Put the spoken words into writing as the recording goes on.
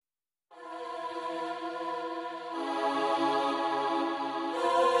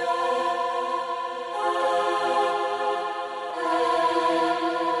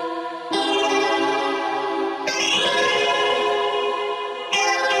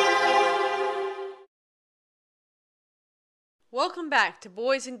Welcome back to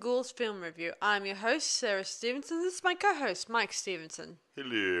Boys and Ghouls Film Review. I'm your host, Sarah Stevenson. This is my co-host, Mike Stevenson.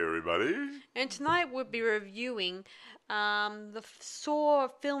 Hello, everybody. And tonight we'll be reviewing the Saw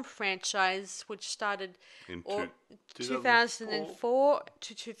film franchise, which started In 2004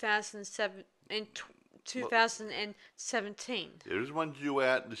 to 2007 and 2017. There is one due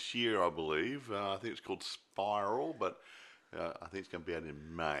out this year, I believe. I think it's called Spiral, but I think it's going to be out in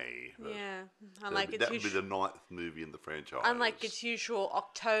May. Yeah, That would be the 9th movie in the franchise. Unlike its usual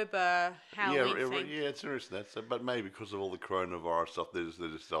October Halloween thing. Yeah, it's interesting. But maybe because of all the coronavirus stuff, they're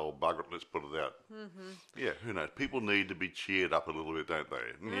just oh, bugger it, let's put it out. Mm-hmm. Yeah, who knows? People need to be cheered up a little bit, don't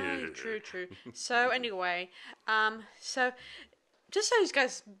they? Yeah. True. So anyway, so just so you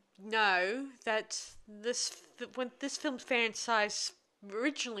guys know that when this film franchise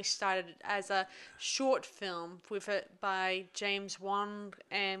originally started as a short film by James Wan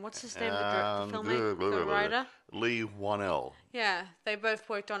and what's his name, the writer? Leigh Whannell. Yeah, they both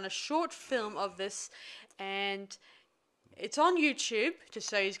worked on a short film of this, and it's on YouTube, just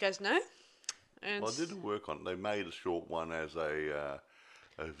so you guys know. And I didn't work on it. They made a short one as a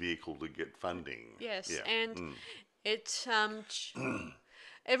vehicle to get funding. Yes, yeah. And it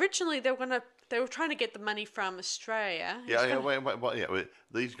originally they were trying to get the money from Australia. Wait.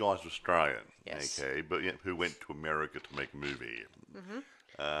 These guys are Australian, yes. Okay, but who went to America to make a movie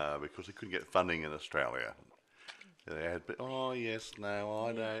because they couldn't get funding in Australia. They had,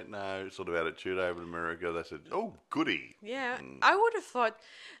 I don't know, sort of attitude over in America. They said, oh, goody. Yeah, I would have thought,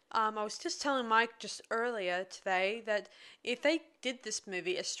 I was just telling Mike just earlier today that if they did this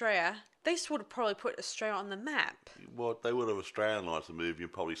movie, Australia, they would have probably put Australia on the map. Well, they would have Australianised the movie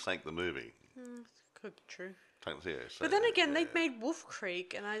and probably sank the movie. Could be true. Yeah, so, but then again, they made Wolf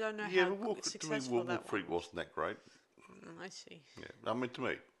Creek, and I don't know how successful that Wolf Creek wasn't that great. I see. Yeah, I mean, to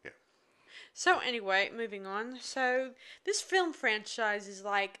me, yeah. So anyway, moving on. So this film franchise is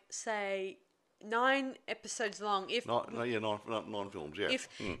like, say, 9 episodes long. Nine films, yeah. If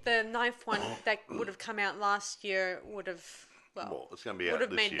the 9th one that would have come out last year would have, it's going to be out this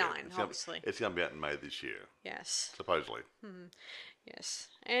made year. 9, obviously. It's going to be out in May this year. Yes. Supposedly. Yes.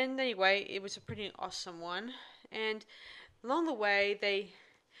 And anyway, it was a pretty awesome one. And along the way, they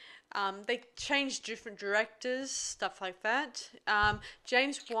changed different directors, stuff like that.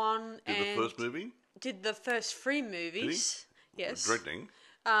 James Wan Did the first movie? Did the first 3 movies. Did he? Yes. Directing?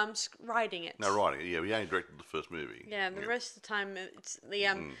 Writing it. No, writing it. Yeah, he only directed the first movie. Yeah, the rest of the time, it's the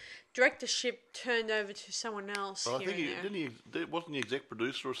directorship turned over to someone else. Well, I think wasn't he exec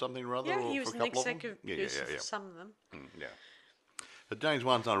producer or something or other? Yeah, or he was for an a couple executive producer for some of them. Yeah. But James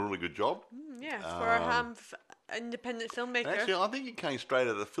Wan's done a really good job. For independent filmmaker. Actually, I think he came straight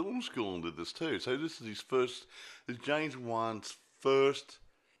out of film school and did this too. So this is James Wan's first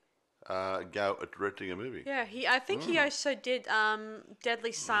go at directing a movie. Yeah, I think he also did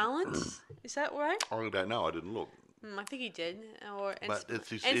Deadly Silence. Is that right? I don't know. I didn't look. I think he did,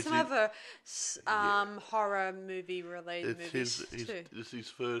 it's some other horror movie related movies too. This is his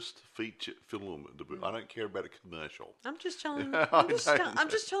first feature film debut. I don't care about a commercial. I'm just telling. I'm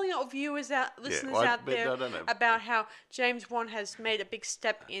just telling our listeners out there about how James Wan has made a big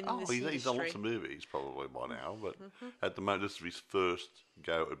step in this industry. He's done lots of movies probably by now, but at the moment this is his first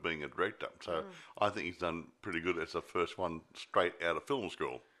go at being a director. So I think he's done pretty good as the first one straight out of film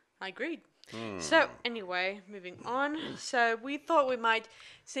school. I agreed. So, anyway, moving on. So, we thought we might,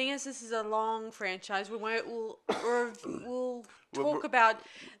 seeing as this is a long franchise, we'll talk about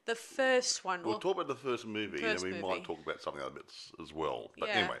the first one. We'll talk about the first movie, and we might talk about something other bits as well. But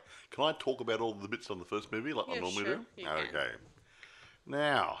anyway, can I talk about all the bits on the first movie like I normally do? Okay.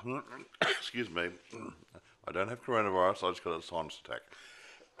 Now, excuse me, I don't have coronavirus, I just got a sinus attack.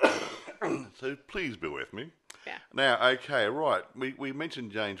 So, please be with me. Yeah. Now, okay, right. We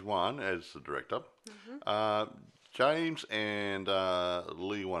mentioned James Wan as the director. James and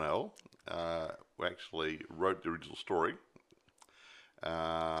Leigh Whannell actually wrote the original story.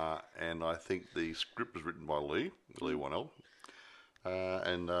 And I think the script was written by Leigh Whannell.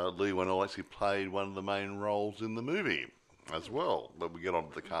 And Leigh Whannell actually played one of the main roles in the movie as well. But we'll get on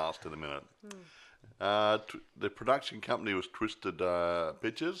to the cast in a minute. The production company was Twisted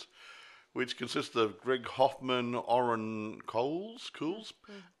Pictures, which consists of Greg Hoffman, Orrin Coles,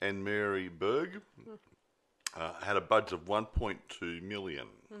 and Mary Berg. Had a budget of $1.2 million.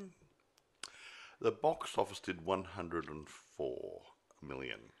 The box office did $104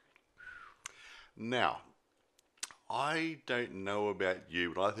 million. Now, I don't know about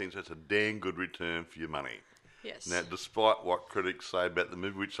you, but I think that's a damn good return for your money. Yes. Now, despite what critics say about the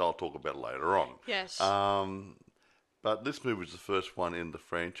movie, which I'll talk about later on. Yes. But this movie was the first one in the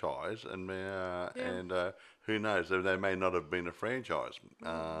franchise, and who knows? They may not have been a franchise,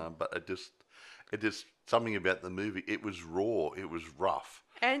 but it just something about the movie. It was raw. It was rough.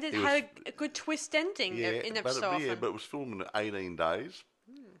 And it had a good twist ending in it so often. but it was filmed in 18 days.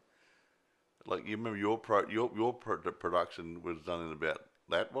 Like you remember your production was done in about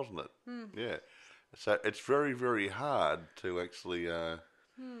that, wasn't it? Yeah. So it's very, very hard to actually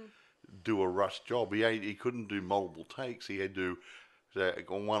do a rush job. He couldn't do multiple takes. He had to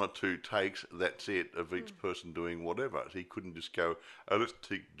on 1 or 2 takes. That's it of each person doing whatever. So he couldn't just go, oh, let's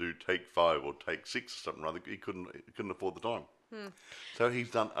do take 5 or take 6 or something. Rather, he couldn't afford the time. So he's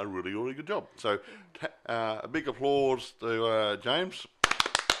done a really, really good job. So a big applause to James.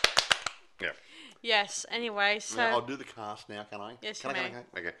 Yeah. Yes. Anyway, so Now, I'll do the cast now, can I? Yes, can you I?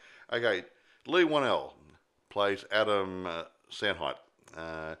 may. Okay. Lee Whannell plays Adam Sandheit.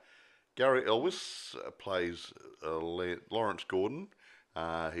 Gary Elwes plays Lawrence Gordon.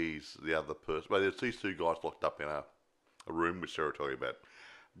 He's the other person. Well, there's these 2 guys locked up in a room, which Sarah told you about.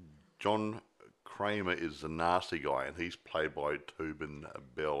 John Kramer is the nasty guy, and he's played by Tobin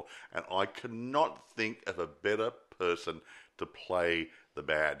Bell. And I cannot think of a better person to play the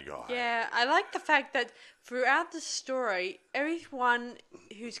bad guy. yeah, I like the fact that throughout the story, everyone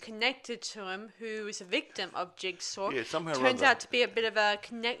who's connected to him, who is a victim of Jigsaw, somehow or turns other. out to be a bit of a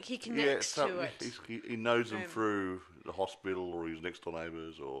connect. He connects to it. He knows them through the hospital, or his next door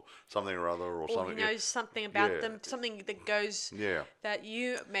neighbours, or something or other, or something. He knows something about them, something that goes that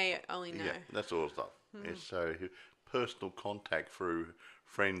you may only know. Yeah, that sort of stuff. Yeah, so personal contact through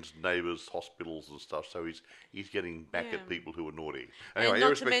friends, neighbours, hospitals and stuff. So he's getting back at people who are naughty. Anyway, and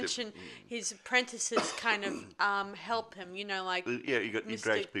not to mention his apprentices kind of help him. You know, like he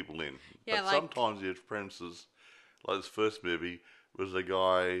drags people in. Yeah, but sometimes his apprentices, like this first movie, was a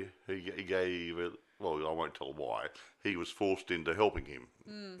guy who he gave. Well, I won't tell why. He was forced into helping him.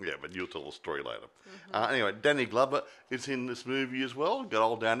 Yeah, but you'll tell the story later. Anyway, Danny Glover is in this movie as well. Got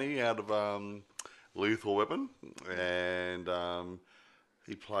old Danny out of Lethal Weapon, and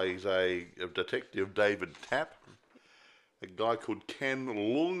he plays a detective, David Tapp. A guy called Ken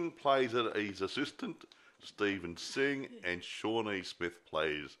Leung plays his assistant, Stephen Singh, and Shawnee Smith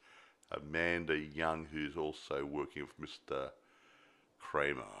plays Amanda Young, who's also working with Mr.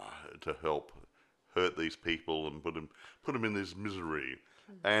 Kramer to help hurt these people and put them in this misery.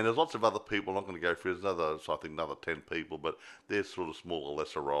 And there's lots of other people. I'm not going to go through. There's another 10 people, but they're sort of smaller,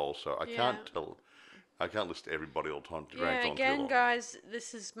 lesser roles. So I can't list everybody all the time. Again, guys,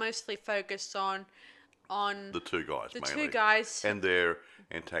 this is mostly focused on the 2 guys, mainly. 2 guys and their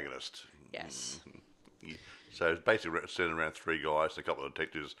antagonist. Yes. So it's basically centered around 3 guys and a couple of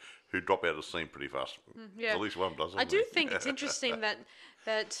detectives who drop out of the scene pretty fast. Yeah. At least one does. I do think it's interesting that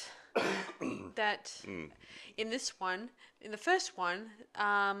in this one, in the first one,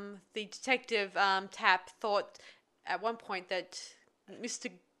 the detective Tapp thought at one point that Mr.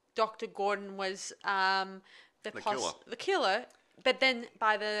 Dr. Gordon was the killer, but then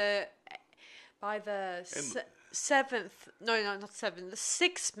by the the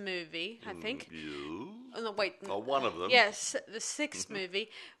 6th movie, I think. Oh, no, wait. One of them. Yes, the 6th movie,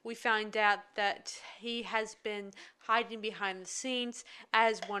 we find out that he has been hiding behind the scenes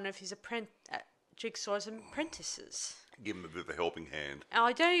as one of his Jigsaw's apprentices. Give him a bit of a helping hand. And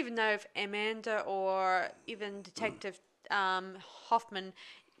I don't even know if Amanda or even Detective Hoffman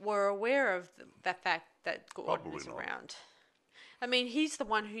were aware of the fact that Gordon was around. I mean, he's the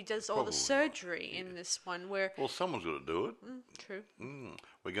one who does all the surgery in this one. Well, someone's got to do it. True.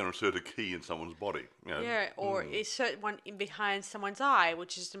 We're going to insert a key in someone's body. You know. Yeah, or insert one in behind someone's eye,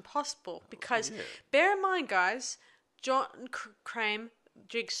 which is impossible. Because, bear in mind, guys, John Crane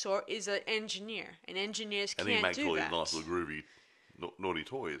Jigsaw is an engineer, and engineers can't do that. And he makes all these nice little groovy naughty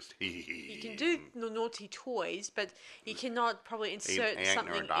toys. He can do naughty toys, but he cannot probably insert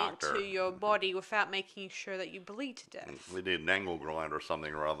something into your body without making sure that you bleed to death. We need an angle grinder or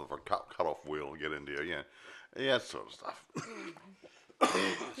something rather for cut-off wheel to get into you. Yeah, that sort of stuff.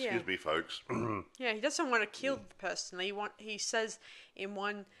 Excuse me, folks. Yeah, he doesn't want to kill the person. He says in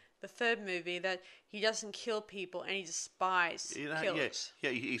the 3rd movie that he doesn't kill people and he despises killers. Yeah,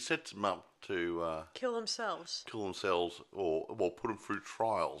 he sets them up to kill themselves. Or put them through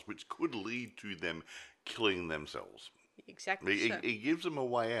trials, which could lead to them killing themselves. Exactly. He gives them a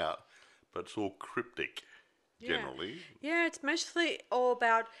way out, but it's all cryptic, generally. Yeah, it's mostly all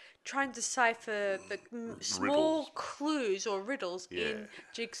about trying to decipher the small clues or riddles in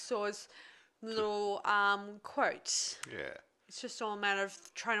Jigsaw's little quotes. Yeah. It's just all a matter of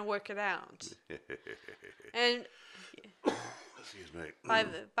trying to work it out. And excuse me. By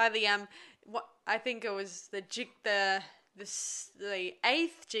the what I think it was the the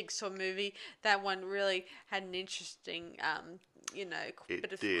eighth Jigsaw movie, that one really had an interesting, It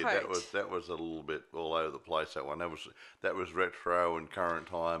bit of did. quote. That was a little bit all over the place. That one. That was retro and current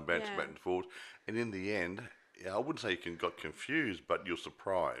time, back Yeah. back and forth. And in the end, yeah, I wouldn't say got confused, but you're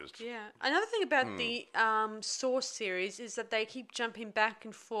surprised. Yeah. Another thing about the Saw series is that they keep jumping back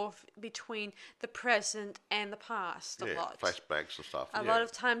and forth between the present and the past a Yeah, lot. flashbacks and stuff. A yeah. lot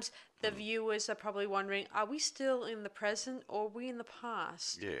of times, the viewers are probably wondering, are we still in the present or are we in the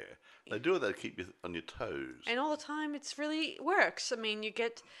past? Yeah, they do it. They keep you on your toes. And all the time, it's really works. I mean, you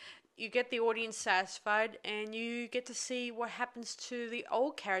get the audience satisfied, and you get to see what happens to the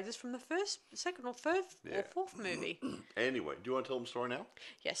old characters from the first, second, or third, or fourth movie. Anyway, do you want to tell them the story now?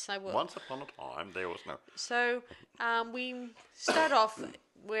 Yes, I will. Once upon a time, there was no. So, we start off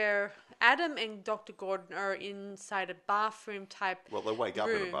where Adam and Dr. Gordon are inside a bathroom type Well, they wake up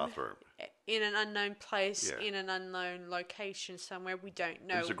in a room bathroom. in an unknown place, Yeah. in an unknown location somewhere we don't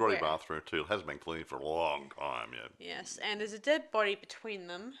know It's a grotty where. bathroom too. It hasn't been cleaned for a long time yet. Yes, and there's a dead body between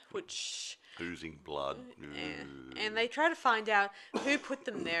them, which Oozing blood. and they try to find out who put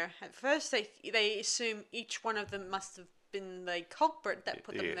them there. At first, they assume each one of them must have been the culprit that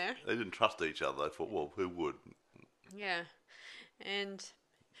put them there. They didn't trust each other. They thought, well, who would? Yeah, and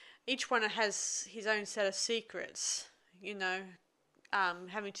each one has his own set of secrets. You know,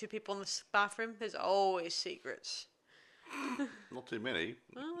 having two people in this bathroom, there's always secrets. Not too many.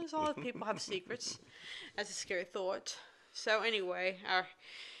 Well, there's a lot of people have secrets. That's a scary thought. So anyway, our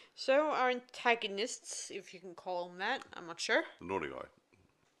antagonists, if you can call them that, I'm not sure, The naughty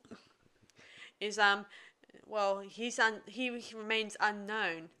guy. is well, he remains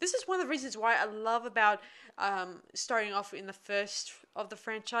unknown. This is one of the reasons why I love about starting off in the first of the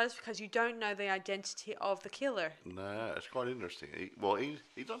franchise, because you don't know the identity of the killer. No, it's quite interesting. He's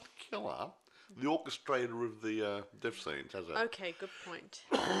not the killer. The orchestrator of the death scenes, has it? Okay, good point.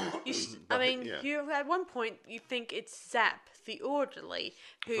 I mean, yeah. you at one point you think it's Zap, the orderly,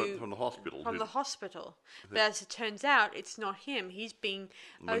 who From the hospital. from the hospital. But as it turns out, it's not him. He's being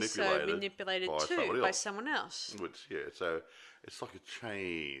also manipulated by too somebody by else. someone else. Which, yeah, so it's like a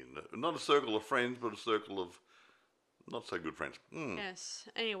chain. Not a circle of friends, but a circle of not so good friends. Yes.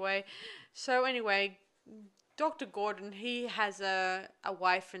 Anyway, Dr. Gordon, he has a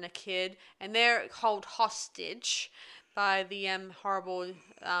wife and a kid, and they're held hostage by the horrible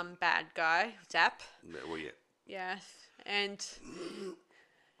bad guy, Zap. Yeah, well, yeah. Yeah, and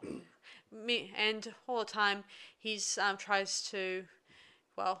all the time he's tries to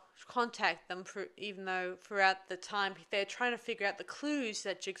contact them even though throughout the time they're trying to figure out the clues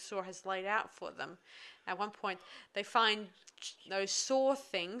that Jigsaw has laid out for them. At one point, they find those saw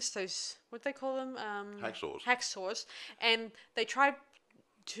things, those what do they call them? Hacksaws, and they try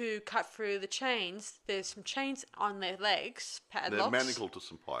to cut through the chains. There's some chains on their legs, padlocks. They're manacled to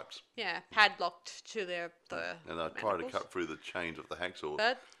some pipes. Yeah, padlocked to their And they try to cut through the chains of the hacksaws.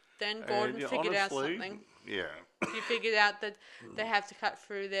 But then Gordon figured out something. Yeah. He figured out that they have to cut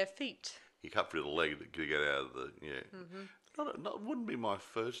through their feet. He cut through the leg to get out of the It wouldn't be my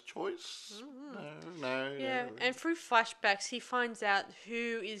first choice. No. Yeah, and through flashbacks, he finds out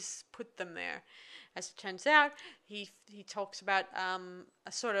who is put them there. As it turns out, he talks about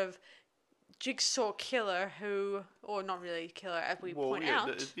a sort of jigsaw killer who, or not really killer, as we point out.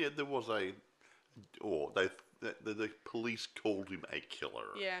 There was the police called him a killer.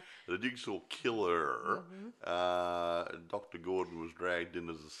 Yeah. The jigsaw killer. Dr. Gordon was dragged in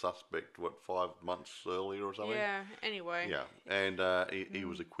as a suspect. 5 months earlier or something? Yeah. Anyway. Yeah, and he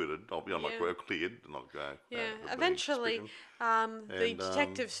was acquitted. I'll be cleared. Eventually, the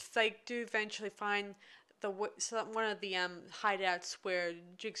detectives they do eventually find one of the hideouts where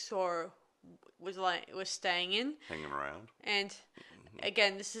Jigsaw was staying in, hanging around. And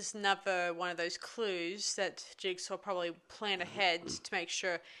again, this is another one of those clues that Jigsaw probably planned ahead to make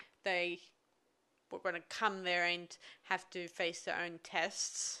sure they were going to come there and have to face their own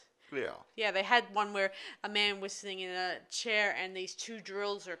tests. Yeah. Yeah, they had one where a man was sitting in a chair and these 2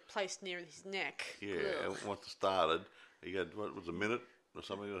 drills are placed near his neck. Yeah, Ugh. and once it started, he had, what was it, a minute or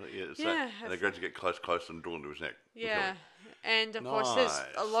something? Yeah. And they gradually get close and drill into his neck. Yeah, and of course there's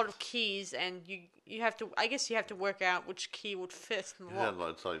a lot of keys, and you have to. I guess you have to work out which key would fit in the lock.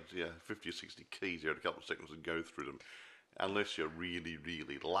 Yeah, like 50 or 60 keys. You had a couple of seconds to go through them, unless you're really,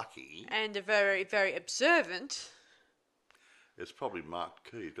 really lucky. And a very, very observant. It's probably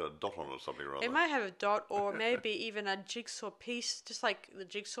marked key. It's got a dot on it or something or other. It might have a dot or maybe even a jigsaw piece, just like the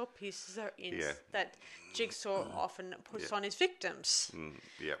jigsaw pieces are in Yeah. that Jigsaw often puts on his victims.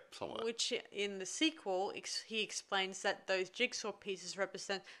 Yeah, somewhere. Which in the sequel, he explains that those jigsaw pieces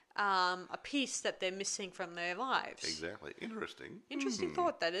represent a piece that they're missing from their lives. Exactly. Interesting. Interesting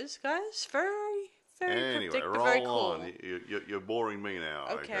thought that is, guys. Very, very Anyway, cryptic, but roll very cool. on. You're boring me now.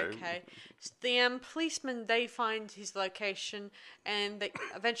 Okay. The policemen, they find his location and they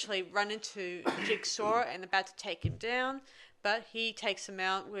eventually run into Jigsaw and about to take him down, but he takes him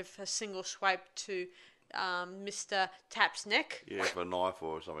out with a single swipe to Mr. Tapp's neck. Yeah, for a knife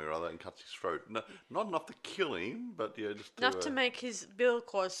or something or other, and cuts his throat. No, not enough to kill him, but yeah, just Enough to make his Bill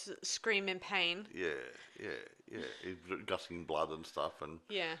cause scream in pain. Yeah. He's gushing blood and stuff, and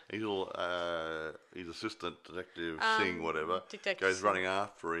Yeah. his assistant detective Singh, Detective goes Singh. running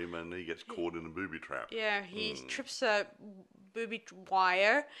after him, and he gets caught in a booby trap. Yeah, he trips a booby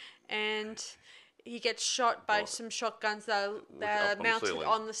wire and he gets shot by some shotguns that up are on the mounted ceiling.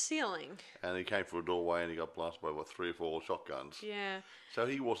 on the ceiling. And he came through a doorway, and he got blasted by 3 or 4 shotguns. Yeah. So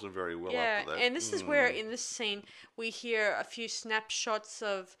he wasn't very well Yeah, after that. and this is where in this scene we hear a few snapshots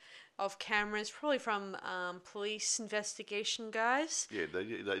of cameras, probably from police investigation guys. Yeah,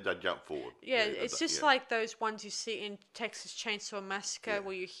 they jump forward. Yeah, it's just like those ones you see in Texas Chainsaw Massacre,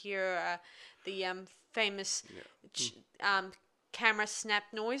 where you hear the famous camera snap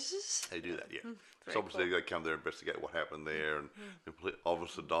noises. They do that, yeah. very So obviously cool. they come there and investigate what happened there, and the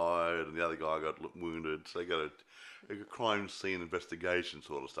officer died, and the other guy got wounded. So they got a crime scene investigation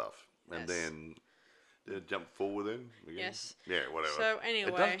sort of stuff, and Yes. then they jump forward then. Again. Yes. Yeah, whatever. So it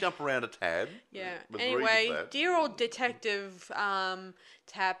anyway, does jump around a tad. yeah. but the reason Anyway, for that- dear old Detective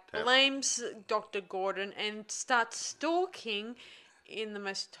Tapp blames Dr. Gordon and starts stalking in the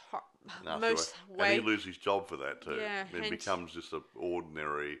most Nasty way. and he loses his job for that too. Yeah, It hence- becomes just an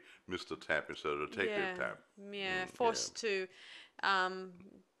ordinary Mr. Tapp instead of Detective Tapp. Yeah, forced to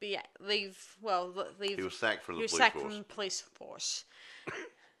leave. He was sacked from the He was police sacked force. from the police force.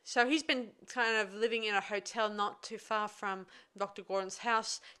 So he's been kind of living in a hotel not too far from Dr. Gordon's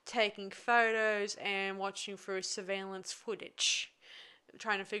house, taking photos and watching through surveillance footage,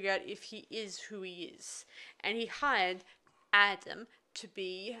 trying to figure out if he is who he is. And he hired Adam to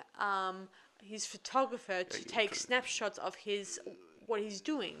be his photographer to take snapshots of what he's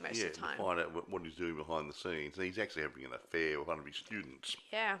doing most of the To time. find out what he's doing behind the scenes. And he's actually having an affair with one of his students.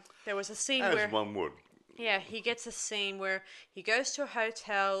 Yeah, there was a scene As where one would. yeah, he gets a scene where he goes to a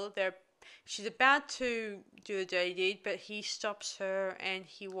hotel. She's about to do a dirty deed, but he stops her and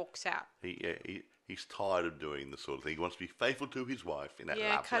he walks out. He's tired of doing this sort of thing. He wants to be faithful to his wife in that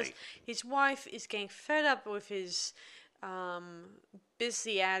Yeah, because lovely. his wife is getting fed up with his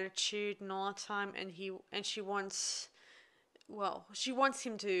busy attitude and all the time, and she wants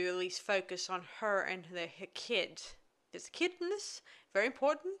him to at least focus on her and her kid. There's a kid in this, very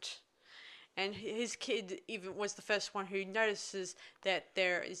important. And his kid even was the first one who notices that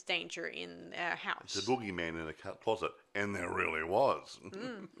there is danger in their house. It's a boogeyman in a closet, and there really was.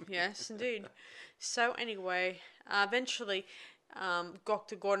 Yes, indeed. So anyway, eventually,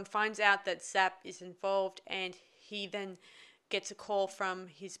 Dr. Gordon finds out that Zap is involved, and he then gets a call from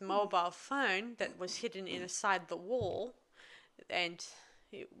his mobile phone that was hidden inside the wall,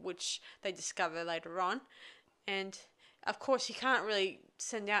 which they discover later on. And of course, he can't really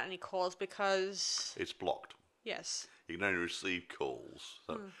send out any calls because It's blocked. yes. You can only receive calls.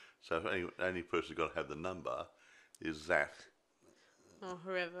 So the only person who's got to have the number is Zach, Or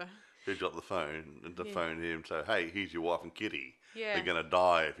whoever. who's got the phone, and to phone him and say, hey, here's your wife and kitty. Yeah. They're going to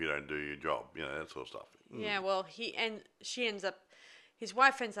die if you don't do your job. That sort of stuff. Yeah, well, his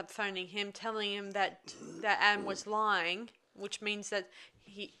wife ends up phoning him, telling him that Adam was lying, which means that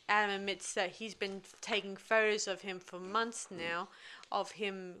Adam admits that he's been taking photos of him for months now, of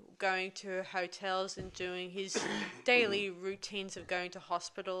him going to hotels and doing his daily routines of going to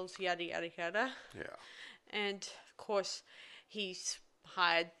hospitals, yada, yada, yada. Yeah. And, of course, he's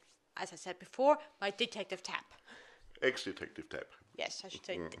hired, as I said before, by Detective Tapp. Ex-Detective Tapp. Yes, I should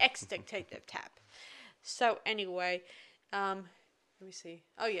say ex-Detective Tapp. So anyway, let me see.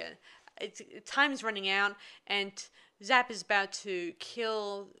 Oh yeah, time's running out, and Zap is about to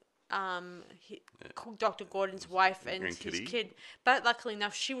kill Dr. Gordon's wife and his Kitty. kid. But luckily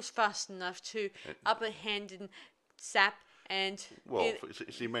enough, she was fast enough to upper hand in Zap and Well,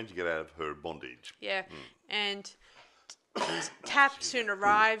 she managed to get out of her bondage. yeah, and Tapp soon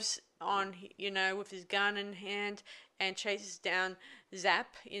arrives with his gun in hand and chases down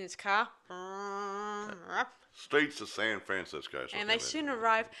Zap in his car. Streets of San Francisco. And they soon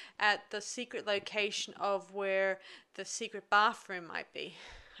arrive at the secret location of where the secret bathroom might be.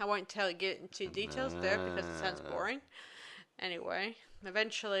 I won't get into details there because it sounds boring. Anyway,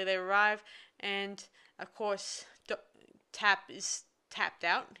 eventually they arrive, and of course, Tap is tapped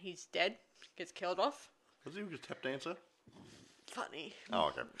out. He's dead. Gets killed off. Was he just tap dancer? Funny. Oh,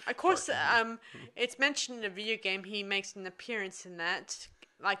 okay. Of course, it's mentioned in a video game. He makes an appearance in that,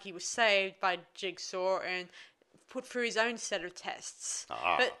 like he was saved by Jigsaw and put through his own set of tests.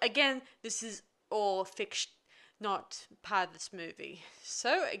 But again, this is all fiction, not part of this movie.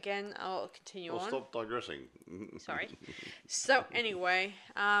 So again, I'll continue on. Stop digressing. Sorry. So anyway,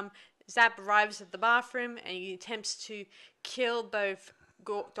 Zap arrives at the bathroom and he attempts to kill both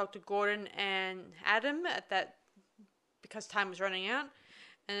Dr. Gordon and Adam because time was running out.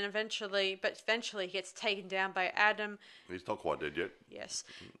 And eventually he gets taken down by Adam. He's not quite dead yet. Yes.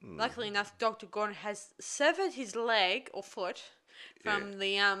 Luckily enough, Dr. Gordon has severed his leg or foot from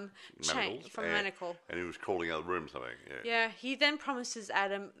the chain, from the manacle. And he was crawling out of the room, something. Yeah. He then promises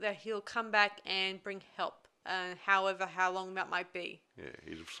Adam that he'll come back and bring help, how long that might be. Yeah,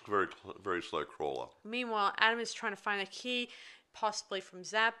 he's a very, very slow crawler. Meanwhile, Adam is trying to find a key, possibly from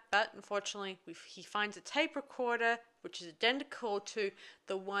Zap, but unfortunately he finds a tape recorder which is identical to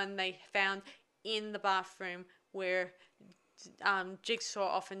the one they found in the bathroom where Jigsaw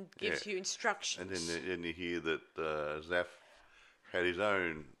often gives you instructions. And then you hear that Zap had his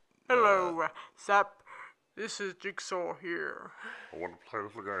own... Hello, Zap. This is Jigsaw here. I want to play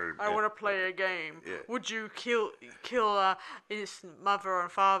this game. I want to play a game. Yeah. Would you kill innocent mother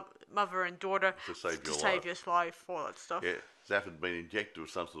and daughter to save your life, all that stuff? Yeah, Zap had been injected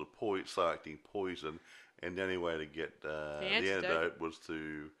with some sort of acting poison, and the only way to get the antidote was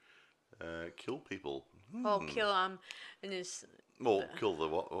to kill people. Or kill kill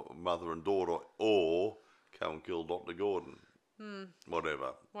the mother and daughter, or come and kill Dr. Gordon.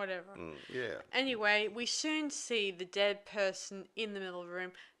 Whatever. Yeah. Anyway, we soon see the dead person in the middle of the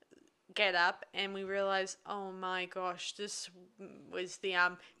room get up, and we realize, oh my gosh, this was the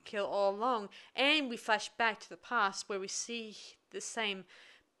kill all along. And we flash back to the past where we see the same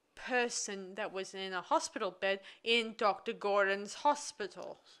person that was in a hospital bed in Dr. Gordon's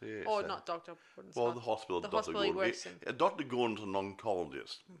hospital. Yes, not Dr. Gordon's the hospital. The hospital he works in. Dr. Gordon's an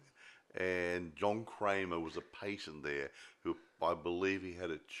oncologist. And John Kramer was a patient there who, I believe, he had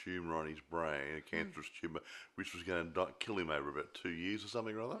a tumour on his brain, a cancerous tumour, which was going to kill him over about 2 years or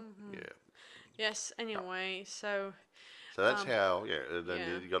something or other. Yeah. Yes. Anyway, so that's how. Yeah.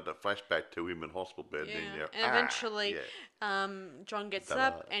 Then you got that flashback to him in hospital bed. Yeah. And eventually, John gets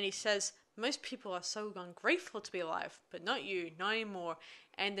up and he says, "Most people are so ungrateful to be alive, but not you, not anymore."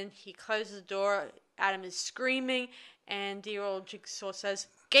 And then he closes the door. Adam is screaming, and dear old Jigsaw says,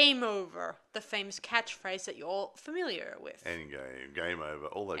 "Game over," the famous catchphrase that you're all familiar with. Endgame, game over,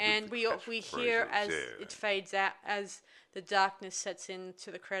 all that. And we hear as it fades out, as the darkness sets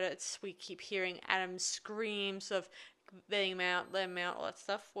into the credits, we keep hearing Adam's screams of let him out, all that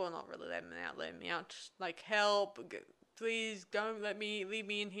stuff. Well, not really let him out, like help, please don't leave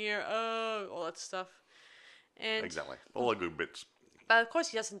me in here, all that stuff. And exactly, all the good bits. But of course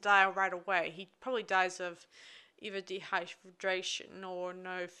he doesn't die right away. He probably dies of either dehydration or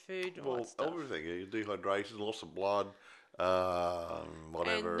no food or all that stuff. Everything. Dehydration, loss of blood,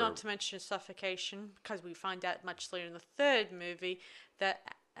 whatever. And not to mention suffocation, because we find out much later in the third movie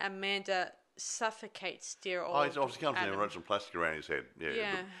that Amanda suffocates dear old He obviously comes in Adam. and runs some plastic around his head.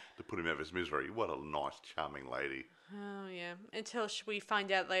 Yeah. To put him out of his misery. What a nice, charming lady. Oh, yeah. Until we find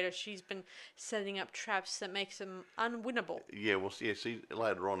out later she's been setting up traps that makes them unwinnable. Yeah, see,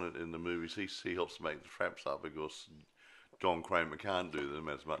 later on in the movies, he helps make the traps up because John Kramer can't do them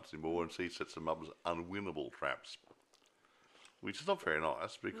as much anymore, and he sets them up as unwinnable traps. Which is not very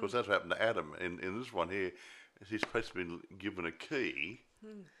nice, because that's what happened to Adam. In this one here, he's supposed to be given a key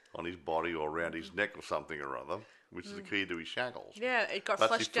on his body or around his neck or something or other, which is the key to his shackles. Yeah, it got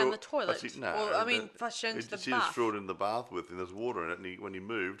flushed down the toilet. Flushed into the bath. He just threw it in the bath and there's water in it, and when he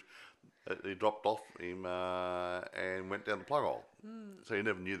moved, it dropped off him and went down the plug hole. So he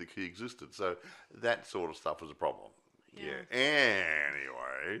never knew the key existed. So that sort of stuff was a problem. Yeah.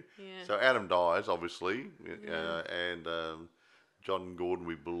 Anyway, so Adam dies, obviously, and John Gordon,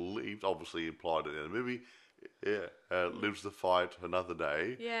 we believe, obviously implied it in the movie, lives to fight another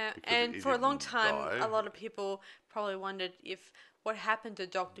day. Yeah, and for a long time, a lot of people probably wondered what happened to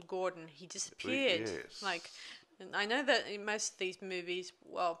Dr. Gordon. He disappeared. Yes. And I know that in most of these movies,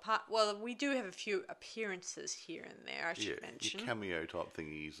 we do have a few appearances here and there. I should mention, cameo type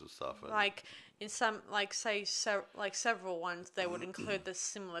thingies and stuff. like in some, like say, several ones, they would include the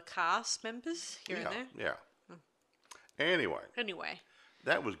similar cast members here and there. Yeah. Anyway,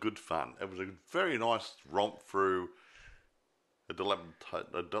 that was good fun. It was a very nice romp through a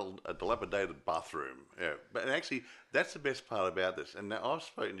dilapidated bathroom. Yeah, but actually, that's the best part about this. And now I've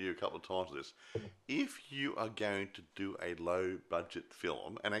spoken to you a couple of times on this. If you are going to do a low-budget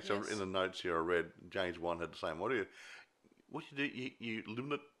film, and actually in the notes here I read James Wan had the same idea. What you do, you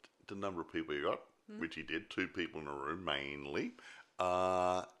limit the number of people you got, which he did, 2 people in a room mainly,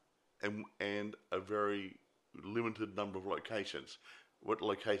 and a very limited number of locations. What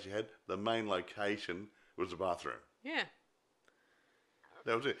location you had? The main location was the bathroom. Yeah.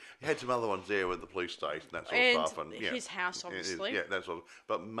 That was it. You had some other ones there with the police station, that sort of stuff. And his house, obviously. Yeah, that sort of.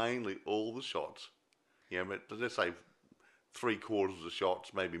 But mainly all the shots, but let's say 3/4 of the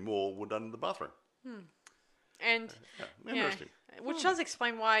shots, maybe more, were done in the bathroom. And interesting. Which does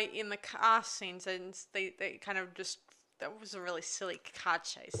explain why in the car scenes, and they kind of just, that was a really silly car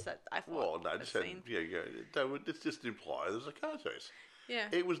chase that I thought. Well, no, it's just implied there's a car chase. Yeah.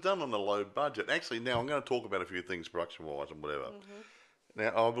 It was done on a low budget. Actually, now I'm going to talk about a few things production-wise and whatever.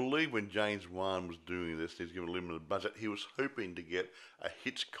 Now, I believe when James Wan was doing this, he's given a limited budget, he was hoping to get a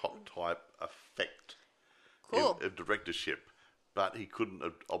Hitchcock-type effect of directorship, but he couldn't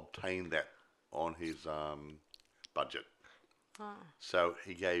obtain that on his budget. Oh. So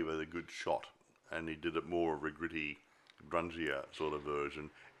he gave it a good shot, and he did it more of a gritty, grungier sort of version,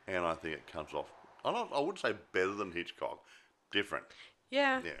 and I think it comes off, I wouldn't say better than Hitchcock, different.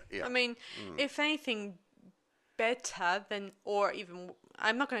 Yeah. I mean, if anything, better than, or even,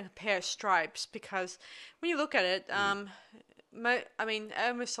 I'm not going to compare Stripes, because when you look at it,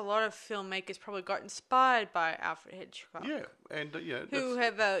 almost a lot of filmmakers probably got inspired by Alfred Hitchcock. Yeah, and who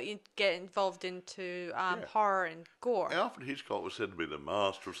have get involved into horror and gore. Alfred Hitchcock was said to be the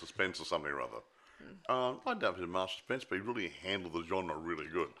master of suspense or something or other. I don't know if he's a master of suspense, but he really handled the genre really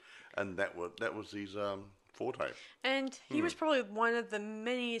good, and that was his forte. And he was probably one of the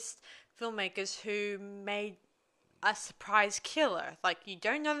manyest filmmakers who made a surprise killer. Like, you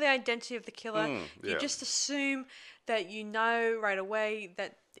don't know the identity of the killer. You just assume that you know right away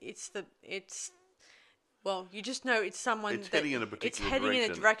that you just know it's someone heading in a particular direction.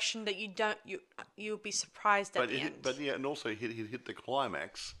 In a direction that you'll be surprised at the end. But and also he'd hit the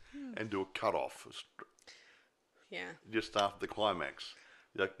climax and do a cut off. Yeah. Just after the climax.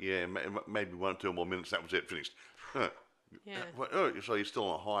 Like, maybe 1 or 2 more minutes, that was it, finished. So you're still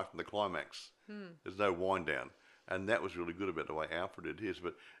on a high from the climax. There's no wind down. And that was really good about the way Alfred did his.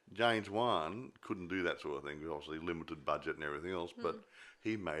 But James Wan couldn't do that sort of thing, because obviously limited budget and everything else. But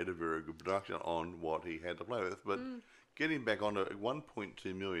he made a very good production on what he had to play with. But getting back on to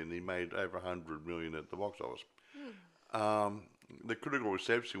 1.2 million, he made over 100 million at the box office. The critical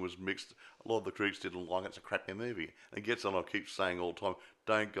reception was mixed. A lot of the critics didn't like it. It's a crappy movie. And it gets on, I keep saying all the time,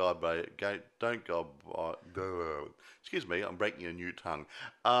 don't go by, excuse me, I'm breaking a new tongue.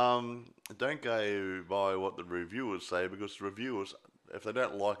 Don't go by what the reviewers say, because the reviewers, if they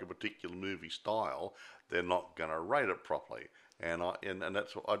don't like a particular movie style, they're not going to rate it properly. And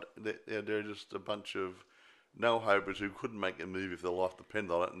that's what they're just a bunch of no-hopers who couldn't make a movie if their life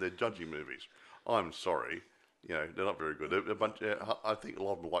depended on it, and they're judging movies. I'm sorry. They're not very good. They're a bunch. I think a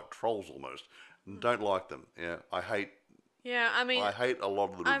lot of them are like trolls almost. Don't like them. I hate. I hate a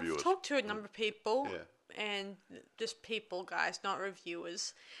lot of the reviewers. I've talked to a number of people, and just people, guys, not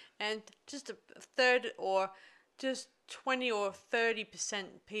reviewers, and just a third or just 20 or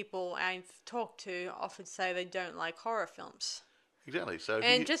 30% people I've talked to often say they don't like horror films. Exactly. So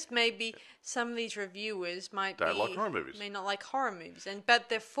just maybe some of these reviewers like horror movies. May not like horror movies, but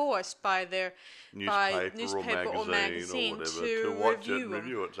they're forced by their newspaper or magazine to watch it and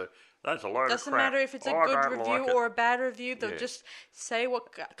review it. So that's a load of crap. Doesn't matter if it's a good review or a bad review. They'll just say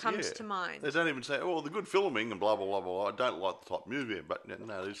what comes to mind. They don't even say, "Oh, the good filming and blah blah blah blah." I don't like the top movie, but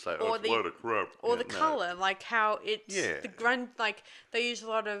no, they say, "Oh, it's a load of crap." Or the color, like how it's the grunt. Like they use a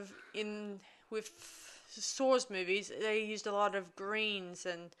lot of with Saws movies, they used a lot of greens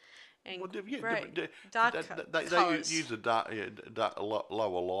and dark colours. They use the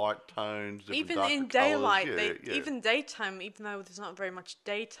lower light tones. Even in daylight, even daytime, even though there's not very much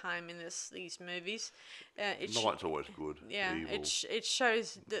daytime in these movies, night's always good. Yeah, it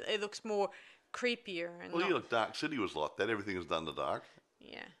shows that it looks more creepier. And Dark City was like that. Everything was done in the dark.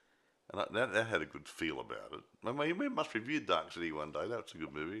 Yeah. And that had a good feel about it. I mean, we must review Dark City one day. That's a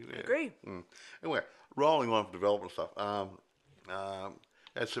good movie. Yeah. Agree. Anyway, rolling on for development stuff.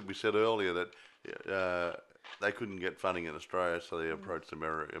 As we said earlier, that they couldn't get funding in Australia, so they approached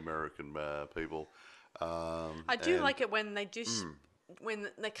American people. I do like it when they do when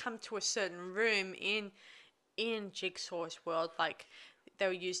they come to a certain room in Jigsaw's world, like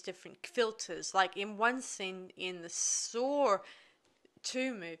they'll use different filters. Like in one scene in the Saw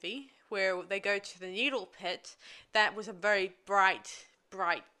 2 movie where they go to the needle pit, that was a very bright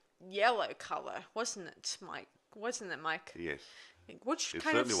yellow color, wasn't it, Mike? Wasn't it, Mike? Yes. Which It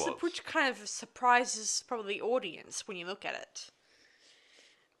kind of certainly was. which kind of surprises probably the audience when you look at it.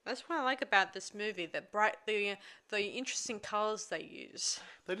 That's what I like about this movie, the interesting colors they use.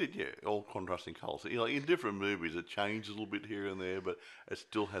 They did, yeah, all contrasting colours. You know, in different movies, it changes a little bit here and there, but it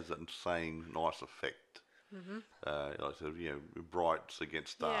still has that same nice effect. Mm-hmm. Like I said, you know, brights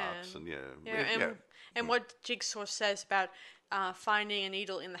against darks, and what Jigsaw says about finding a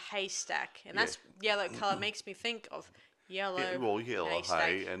needle in the haystack, and that's yellow color makes me think of yellow. Yeah, well, yellow haystack.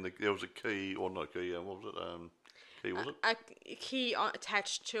 hay, and there was a key, or not a key, what was it? Key, was it? A key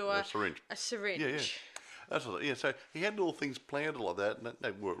attached to a syringe. A syringe. Yeah. That's what, yeah, so he had all things planned like that, and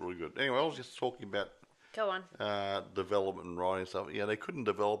that worked really good. Anyway, I was just talking about Go on. development and writing stuff. Yeah, they couldn't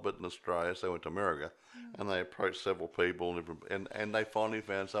develop it in Australia, so they went to America, and they approached several people, and they finally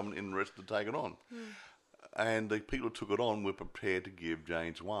found someone interested to take it on. And the people who took it on were prepared to give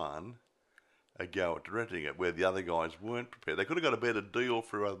James Wan a go at directing it, where the other guys weren't prepared. They could have got a better deal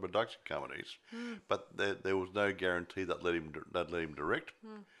through other production companies, but there was no guarantee that they'd let him direct,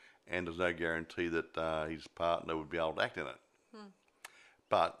 and there's no guarantee that his partner would be able to act in it.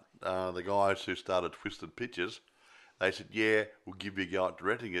 But the guys who started Twisted Pictures, they said, yeah, we'll give you a go at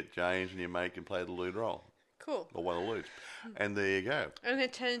directing it, James, and your mate can play the lead role. Cool. Or one of the leads. And there you go. And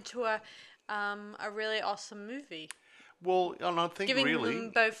it turned into a really awesome movie. Well, and I think giving really...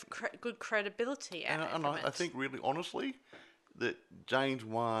 them both good credibility. And I think really, honestly, that James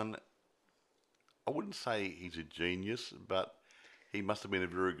Wan, I wouldn't say he's a genius, but he must have been a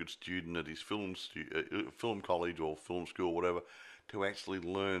very good student at his film college or film school, whatever, to actually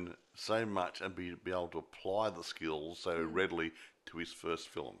learn so much and be able to apply the skills so readily to his first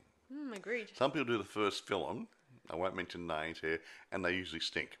film. Agreed. Some people do the first film, I won't mention names here, and they usually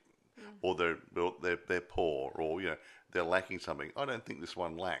stink. Or they're poor, or they're lacking something. I don't think this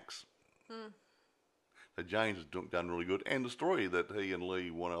one lacks. So James has done really good, and the story that he and Leigh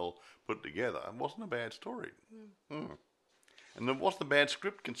Whannell put together wasn't a bad story. And it wasn't a bad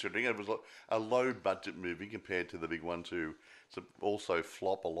script, considering it was a low-budget movie compared to the big ones who also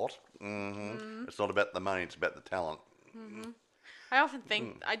flop a lot. It's not about the money; it's about the talent. I often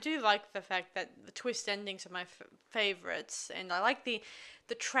think I do like the fact that the twist endings are my favourites, and I like the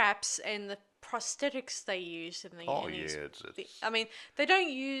traps and the prosthetics they use in the. Oh endings. yeah, I mean, they don't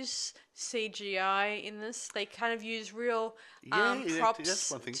use CGI in this. They kind of use real props.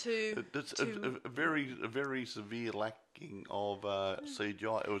 That's one thing. It's a very severe lacking of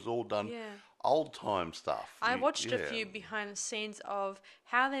CGI. It was all done. Old time stuff. I watched a few behind the scenes of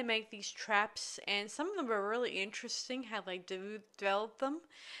how they make these traps, and some of them are really interesting. How they do develop them,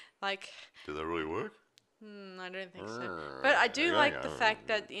 like. Do they really work? I don't think so. But I do like the fact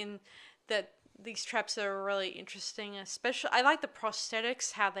that these traps are really interesting. Especially, I like the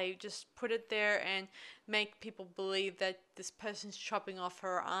prosthetics. How they just put it there and make people believe that this person's chopping off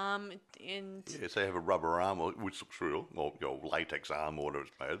her arm. And yes, they have a rubber arm, which looks real, or latex arm, or whatever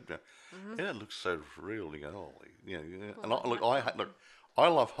it's made. And it looks so real. You go, and I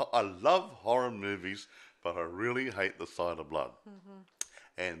love horror movies, but I really hate the sight of blood.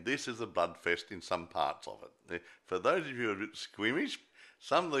 And this is a blood fest in some parts of it. For those of you who are a bit squeamish,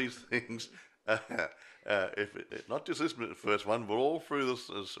 some of these things, not just this first one, but all through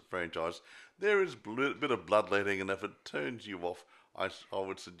this franchise, there is a bit of bloodletting, and if it turns you off, I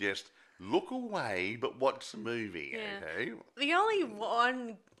would suggest look away, but watch the movie. Okay. The only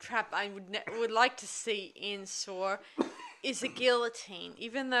one trap I would like to see in Saw is a guillotine.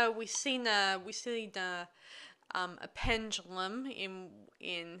 Even though we've seen a pendulum in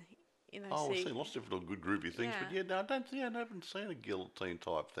we've seen lots of different good groupy things, but I haven't seen a guillotine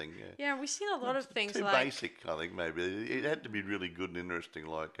type thing. Yeah, we've seen a lot of things too basic. I think maybe it had to be really good and interesting.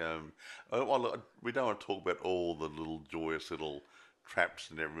 Like, we don't want to talk about all the little joyous little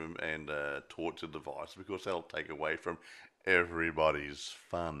traps and everything and torture devices, because that'll take away from everybody's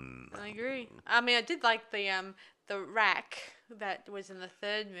fun. I agree. I mean, I did like the rack that was in the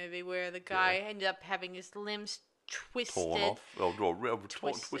third movie where the guy ended up having his limbs twisted. Torn off.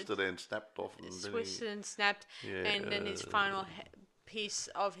 Twisted and snapped off. Twisted and snapped. And then his final piece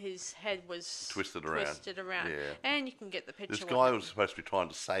of his head was Twisted around. Yeah. and you can get the picture. This guy was supposed to be trying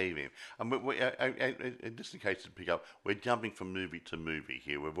to save him. And just in case to pick up, we're jumping from movie to movie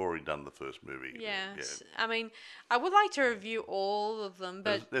here. We've already done the first movie. Yes, I mean, I would like to review all of them,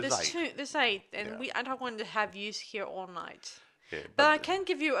 but There's 8. There's 8, and I don't want to have you here all night. Yeah, But I can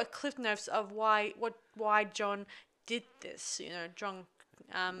give you a cliff notes of why John did this. John,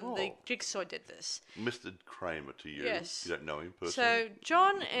 the Jigsaw did this. Mr. Kramer to you. Yes. You don't know him personally. So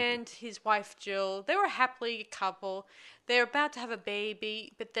John and his wife Jill, they were happily a couple. They're about to have a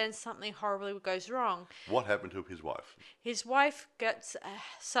baby, but then something horribly goes wrong. What happened to his wife? His wife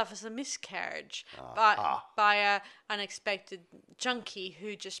suffers a miscarriage by a unexpected junkie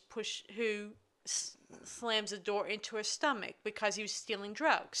who slams the door into her stomach because he was stealing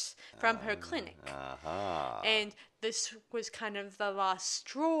drugs from her clinic. And this was kind of the last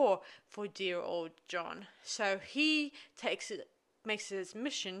straw for dear old John. So he makes it his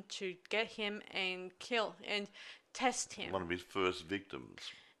mission to get him and kill and test him. One of his first victims.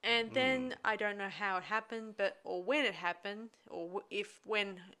 And then I don't know how it happened, or when it happened, or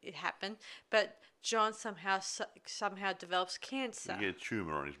when it happened. But John somehow develops cancer. He had a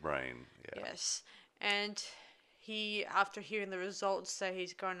tumor on his brain. Yeah. Yes, and he, after hearing the results, say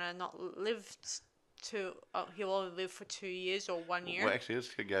he's going to not live he'll only live for 2 years or 1 year. Well, actually, let's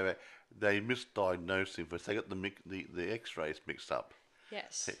go back. They misdiagnosed him first. They got the X-rays mixed up.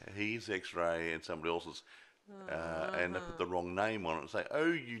 Yes. His X-ray and somebody else's. And they put the wrong name on it and say,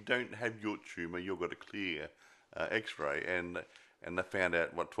 "Oh, you don't have your tumour. You've got a clear X-ray." And they found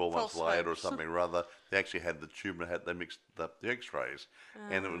out 12 months later or something or other, they actually had the tumour. They mixed up the X-rays,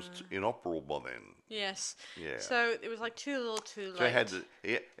 and it was inoperable by then. Yes. Yeah. So it was like too little, too late. So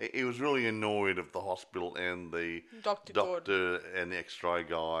he was really annoyed of the hospital and the doctor and the X-ray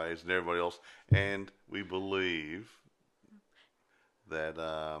guys and everybody else. And we believe that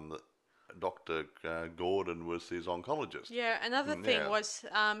Dr. Gordon was his oncologist. Yeah, another thing was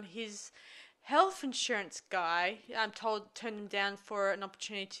his health insurance guy, I'm told, turned him down for an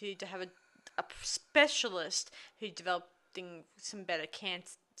opportunity to have a specialist who developing some better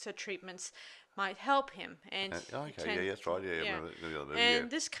cancer treatments might help him. And that's right. Yeah. And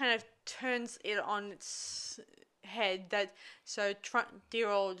this kind of turns it on its head. Dear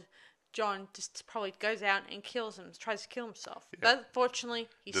old John just probably goes out and tries to kill himself. Yeah. But fortunately,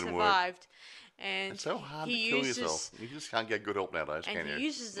 he survived. And it's so hard to kill yourself. You just can't get good help nowadays, can you? And he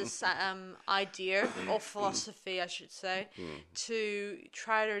uses this idea, or philosophy, I should say, to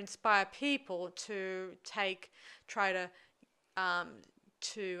try to inspire people to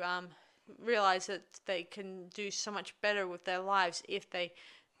realize that they can do so much better with their lives if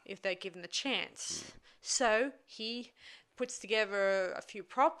they're given the chance. So he puts together a few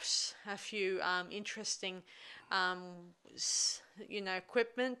props, a few interesting,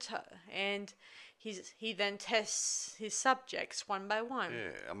 equipment, and he then tests his subjects one by one.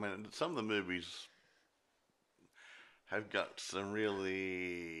 Yeah, I mean, some of the movies have got some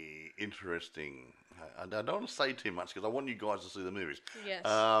really interesting. I don't want to say too much because I want you guys to see the movies. Yes.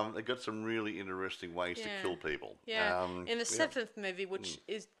 They've got some really interesting ways to kill people. Yeah. In the seventh movie, which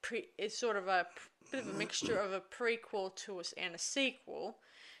is sort of a bit of a mixture of a prequel and a sequel,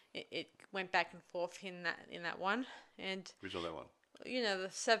 it went back and forth in that one. And which was that one?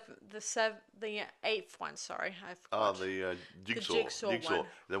 The eighth one. Sorry, I forgot. The Jigsaw. The Jigsaw one.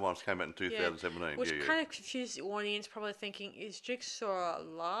 The one that came out in 2017. Which kind of confused the audience, probably thinking, is Jigsaw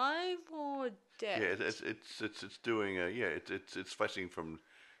alive or dead? Yeah, it's doing it's flashing from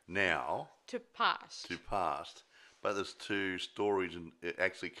now to past. But there's two stories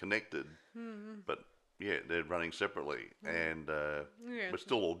actually connected, but they're running separately, and but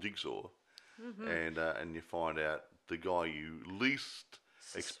still all Jigsaw, and you find out the guy you least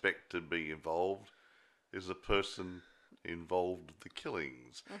expect to be involved is the person involved with the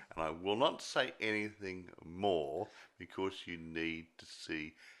killings. And I will not say anything more because you need to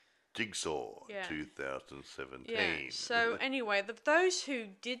see Jigsaw 2017. Yeah. So anyway, those who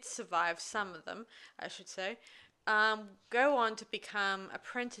did survive, some of them, I should say, go on to become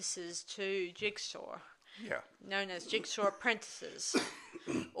apprentices to Jigsaw. Yeah. Known as Jigsaw apprentices.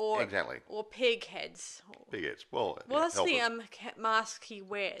 Or exactly. Or pig heads. Pig heads. Well, that's the mask he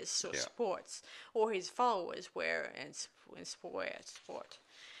wears or sports, or his followers wear in sport.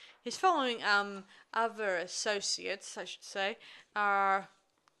 His following other associates, I should say, are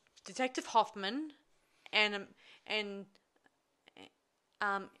Detective Hoffman and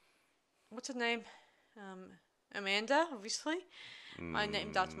what's her name? Amanda, obviously. I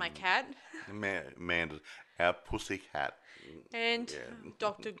named after my cat. Amanda, our pussy cat. And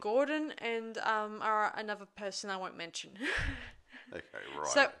Dr. Gordon and another person I won't mention. Okay, right.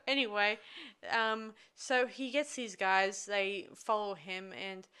 So anyway, so he gets these guys. They follow him,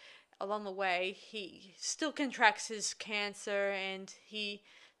 and along the way, he still contracts his cancer, and he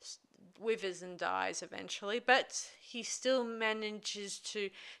withers and dies eventually. But he still manages to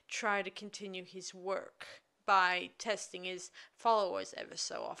try to continue his work by testing his followers ever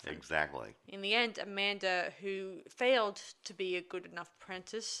so often. Exactly. In the end, Amanda, who failed to be a good enough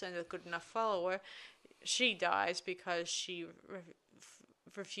apprentice and a good enough follower, she dies because she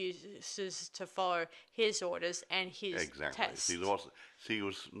refuses to follow his orders and his Exactly. test. She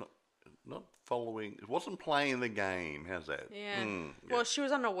was not following. It wasn't playing the game. How's that? Yeah. Yeah. Well, she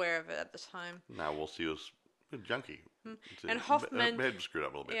was unaware of it at the time. No, well, she was a junkie. And Hoffman, Her head was screwed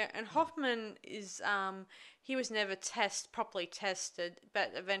up a little bit. yeah, and Hoffman is he was never properly tested,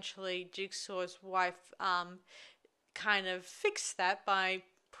 but eventually Jigsaw's wife kind of fixed that by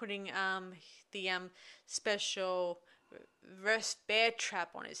putting the special reverse bear trap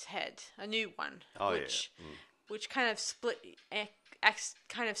on his head, a new one, Oh, which kind of split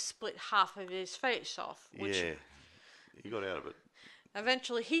half of his face off. Which Yeah. He got out of it.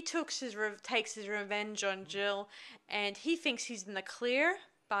 eventually he takes his revenge on Jill, and he thinks he's in the clear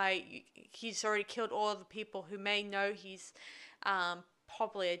he's already killed all of the people who may know he's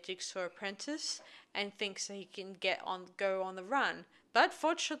probably a Jigsaw apprentice, and thinks that he can go on the run. But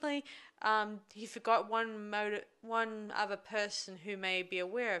fortunately, he forgot one other person who may be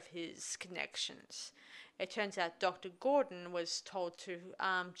aware of his connections. It turns out Dr. Gordon was told to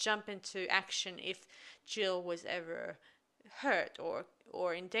jump into action if Jill was ever hurt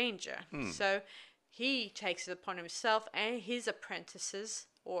or in danger. So he takes it upon himself and his apprentices,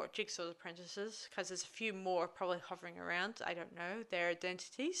 or Jigsaw's apprentices, because there's a few more probably hovering around, I don't know, their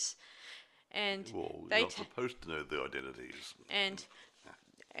identities. And Well, they you're not supposed to know the identities. and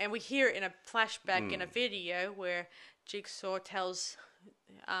we hear in a flashback in a video where Jigsaw tells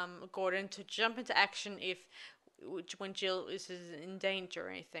Gordon to jump into action when Jill is in danger or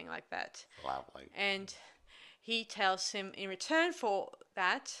anything like that. Lovely. And he tells him in return for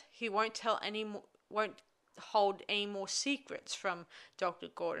that he won't hold any more secrets from Dr.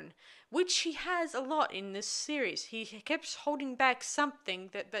 Gordon, which he has a lot in this series. He keeps holding back something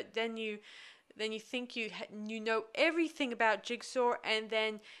but then you think you know everything about Jigsaw, and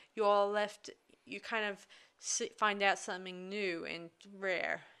then you kind of find out something new and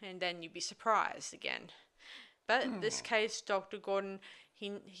rare, and then you'd be surprised again. But in this case, Dr. Gordon,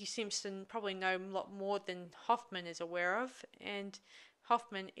 he seems to probably know a lot more than Hoffman is aware of, and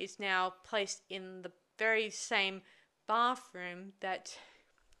Hoffman is now placed in the very same bathroom that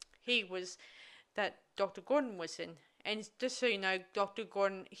Dr. Gordon was in. And just so you know, Dr.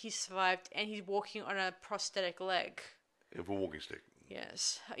 Gordon, he survived, and he's walking on a prosthetic leg. With a walking stick.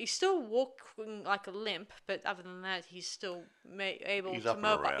 Yes, he's still walking like a limp, but other than that, he's still able He's to up and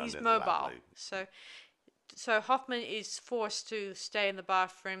mobile. around, He's it's mobile, lovely. so Hoffman is forced to stay in the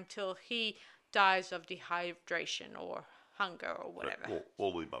bathroom till he dies of dehydration or hunger or whatever.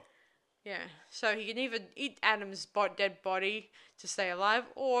 All the above. Yeah, so he can either eat Adam's dead body to stay alive,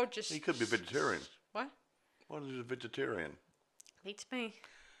 or just He could be a vegetarian. What? What is a vegetarian? Beats me.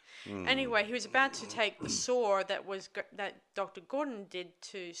 Anyway, he was about to take the saw that Dr. Gordon did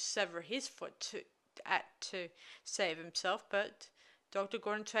to sever his foot to save himself, but Dr.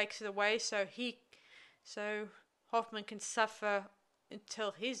 Gordon takes it away so Hoffman can suffer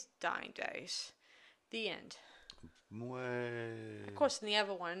until his dying days. The end. Of course, in the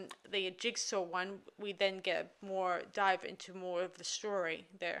other one, the Jigsaw one, we then dive into more of the story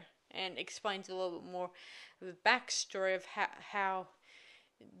there, and explains a little bit more of the backstory of how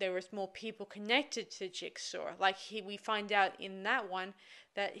there was more people connected to Jigsaw. Like we find out in that one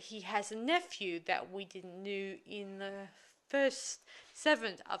that he has a nephew that we didn't know in the first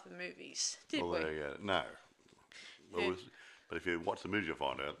 7 other movies, did we? There you go. No. But if you watch the movie, you'll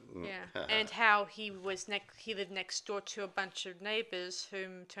find out. Yeah, and how he lived next door to a bunch of neighbors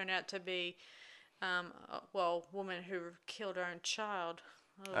whom turned out to be, a woman who killed her own child.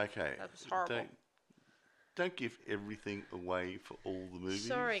 Oh, Okay. that was horrible. Don't give everything away for all the movies.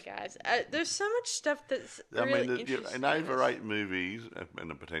 Sorry, guys. There's so much stuff that's really interesting. In over 8 movies,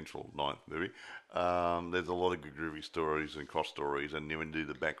 and a potential 9th movie, there's a lot of good groovy stories and cross stories, and you do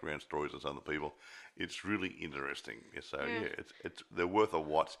the background stories of some of the people. It's really interesting. So they're worth a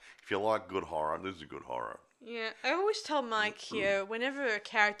watch. If you like good horror, this is a good horror. Yeah, I always tell Mike here, whenever a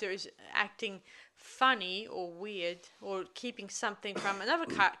character is acting funny or weird, or keeping something from another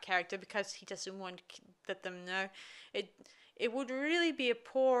character because he doesn't want to let them know, it would really be a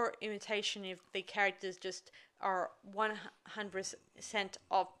poor imitation if the characters just are 100%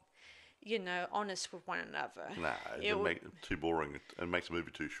 of honest with one another. Nah, It would, make it too boring and makes the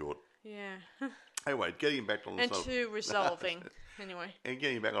movie too short. yeah. Anyway, getting back on And too resolving. Anyway. and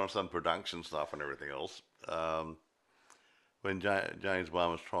getting back on some production stuff and everything else. When James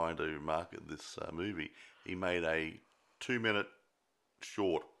Wan was trying to market this movie, he made a 2-minute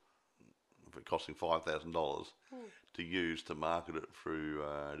short costing $5,000 to use to market it through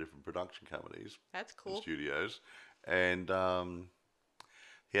different production companies. That's And cool. studios. And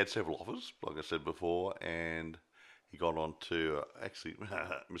he had several offers, like I said before, and he got on to actually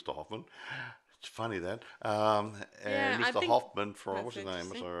Mr. Hoffman. It's funny that. And Yeah, I Mr. think Hoffman from, that's what's his name?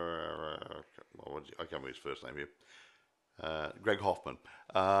 interesting. I can't remember his first name here. Greg Hoffman.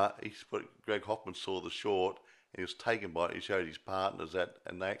 Greg Hoffman saw the short and he was taken by it. He showed his partners that,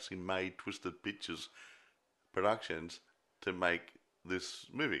 and they actually made Twisted Pictures Productions to make this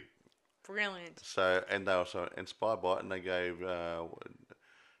movie. Brilliant. So, and they were so inspired by it, and they gave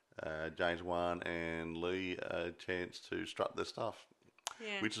James Wan and Lee a chance to strut their stuff,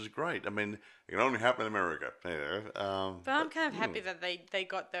 Yeah. which is great. I mean, it can only happen in America. But I'm kind of happy that they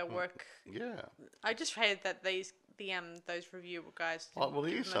got their work. Yeah. I just hated that those reviewer guys. Well, didn't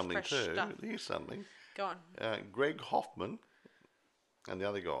give here's much something fresh too. stuff. Here's something. Go on. Greg Hoffman and the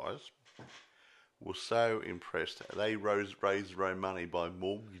other guys were so impressed. They raised their own money by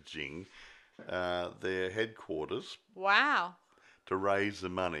mortgaging their headquarters Wow. to raise the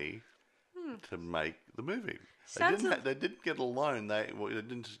money to make the movie. Sounds They didn't get a loan. They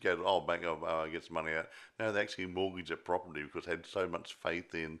didn't just go, bank, get some money out. No, they actually mortgaged their property because they had so much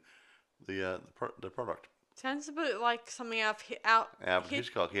faith in the product. Sounds a bit like something Alfred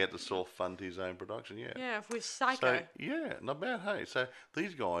Hitchcock, he had to self-fund his own production, yeah. Yeah, with Psycho. So, yeah, not bad, hey. So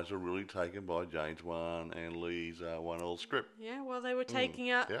these guys are really taken by James Wan and Lee's 1L script. Yeah, well, they were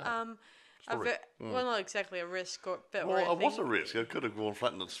taking a Story. well, not exactly a risk, but Well, it was a risk. It could have gone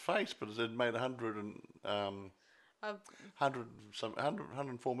flat in its face, but it had made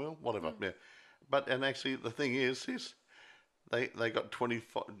 104 mil, whatever. Yeah, and actually the thing is they got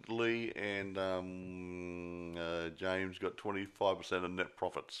 25. Lee and James got 25% of net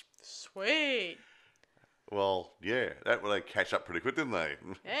profits. Sweet. Well, yeah, that they catch up pretty quick, didn't they?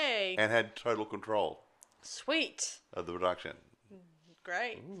 Hey. And had total control Sweet. of the production.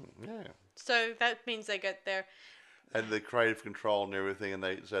 Great. Yeah. So that means they got their. Had the creative control and everything, and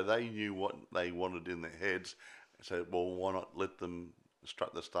they knew what they wanted in their heads. So, well, why not let them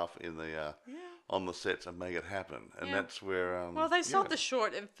strut the stuff in the on the sets and make it happen? And Yeah. that's where Well, they saw the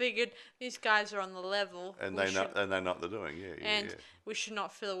short and figured these guys are on the level. and we they know should- and they know what they're doing. Yeah, yeah, and yeah. we should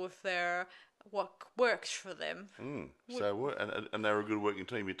not fiddle with their what works for them. So and they're a good working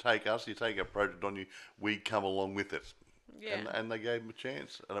team. You take us, you take a project on you, we come along with it. Yeah. And they gave them a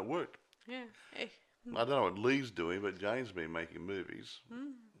chance, and it worked. Yeah. Hey. I don't know what Lee's doing, but James has been making movies.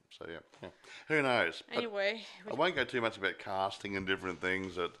 So yeah. Who knows? But Anyway, I won't go too much about casting and different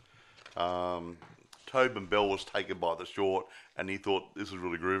things. That Tobin Bell was taken by the short, and he thought this is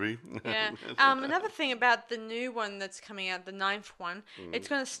really groovy. yeah. Another thing about the new one that's coming out, the 9th one, it's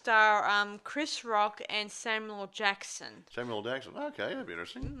going to star Chris Rock and Samuel Jackson. Samuel Jackson. Okay, that'd be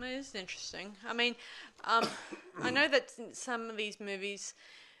interesting. It is interesting. I mean, I know that in some of these movies,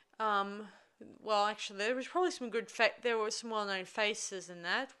 well, actually, there was probably some there were some well-known faces in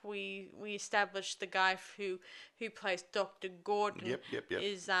that. We established the guy who plays Dr. Gordon. Yep.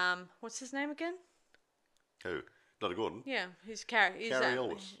 Is what's his name again? Who? Dr. Gordon. Yeah, his character. Carrie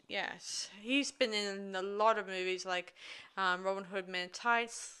Ellis. Yes, he's been in a lot of movies like Robin Hood Men in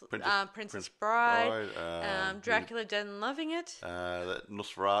Tights, Princess Bride, Dracula Dead and Loving It. That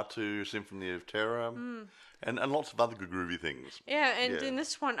Nosferatu, Symphony of Terror, and lots of other good groovy things. Yeah, and in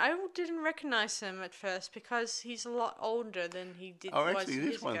this one, I didn't recognize him at first because he's a lot older than he did. Oh, was actually,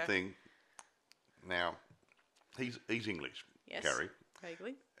 years this one ago. thing. Now, he's English. Yes, Carrie.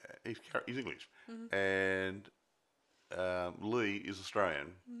 vaguely. He's English, and Lee is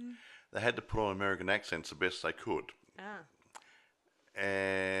Australian. They had to put on American accents the best they could, Ah,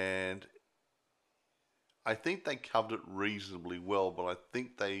 and I think they covered it reasonably well. But I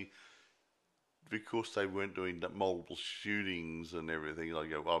think because they weren't doing multiple shootings and everything, like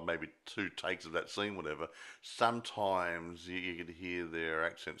maybe 2 takes of that scene, whatever. Sometimes you could hear their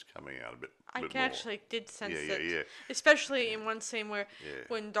accents coming out a bit. I bit more. actually did sense Yeah, that, yeah. especially in one scene where Yeah.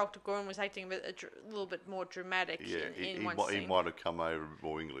 when Dr. Gordon was acting a little bit more dramatic Yeah, in one he scene. might have come over a bit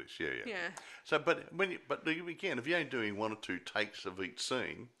more English. Yeah. Yeah. So, but again, if you're only doing 1 or 2 takes of each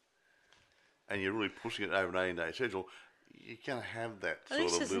scene, and you're really pushing it over an 18-day schedule, you can have that At sort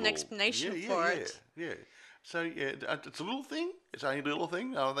least of there's an little explanation for it. Yeah. So yeah, it's a little thing. It's only a little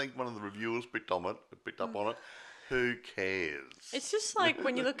thing. I think one of the reviewers picked up on it. Who cares? It's just like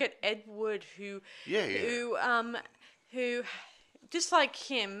when you look at Ed Wood, Yeah. who, just like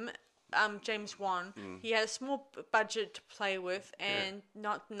him, James Wan, he had a small budget to play with and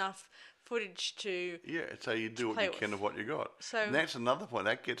not enough footage to. Yeah, so you do what play you can with. of what you got. So- and that's another point.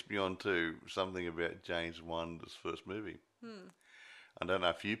 That gets me on to something about James Wan's first movie. I don't know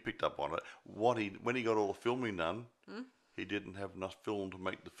if you picked up on it. When he got all the filming done, he didn't have enough film to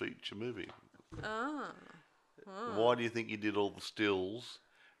make the feature movie. Why do you think he did all the stills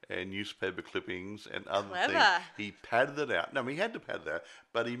and newspaper clippings and other things? Clever. He padded it out. No, he had to pad that out,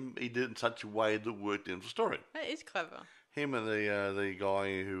 but he did it in such a way that worked into the story. That is clever. Him and the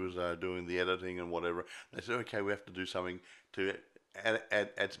guy who was doing the editing and whatever, they said, okay, we have to do something to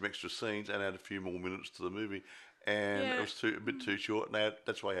add some extra scenes and add a few more minutes to the movie. And it was a bit too short. And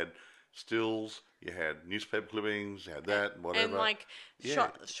that's why you had stills, you had newspaper clippings, you had that and whatever. And like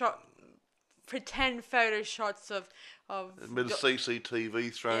shot pretend photo shots of a bit of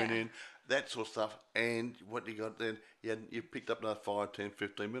CCTV thrown in, that sort of stuff. And what you got then, you picked up another 5, 10,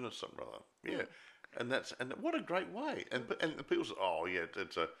 15 minutes, something like that. Yeah. And what a great way. And people say, oh, yeah,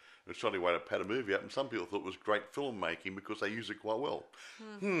 it's a shoddy way to pad a movie up. And some people thought it was great filmmaking because they use it quite well.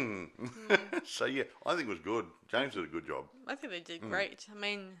 So, yeah, I think it was good. James did a good job. I think they did great. I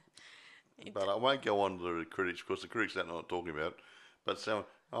mean... But I won't go on to the critics because the critics don't know what I'm talking about. But so,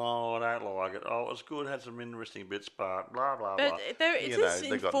 I don't like it. Oh, it was good, had some interesting bits, but blah, blah, blah. But it is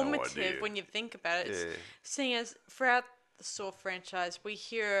informative when you think about it. Seeing as throughout the Saw franchise, we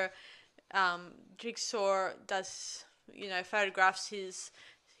hear Jigsaw does, photographs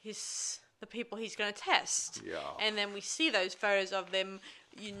the people he's going to test. Yeah. And then we see those photos of them,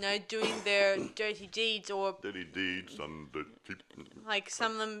 doing their dirty deeds or... Dirty deeds and like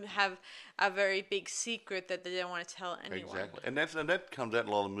some of them have a very big secret that they don't want to tell anyone. Exactly. And that comes out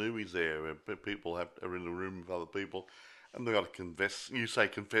in a lot of movies there where people are in the room with other people and they've got to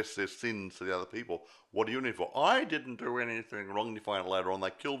confess their sins to the other people. What are you in it for? I didn't do anything wrong. And you find out later on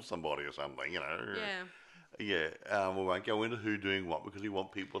they killed somebody or something, Yeah. Yeah, we won't go into who doing what because we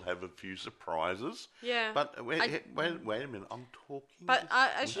want people to have a few surprises. Yeah. But wait a minute, I'm talking. But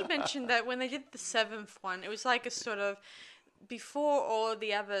I should mention that when they did the 7th one, it was like a sort of, before all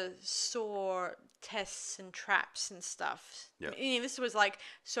the other Saw tests and traps and stuff. Yeah. This was like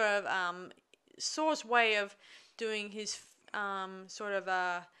sort of Saw's way of doing his sort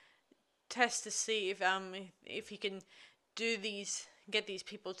of test to see if he can get these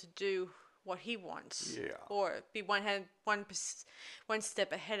people to do what he wants, or be one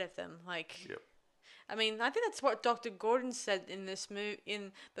step ahead of them. Like, I mean, I think that's what Dr. Gordon said in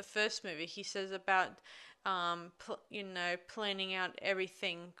in the first movie. He says about planning out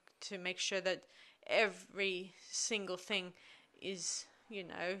everything to make sure that every single thing is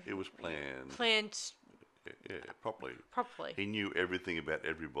it was planned properly. He knew everything about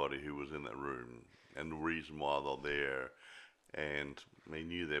everybody who was in that room and the reason why they're there. And he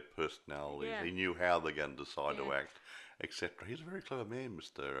knew their personalities. Yeah. He knew how they're going to decide to act, etc. He's a very clever man,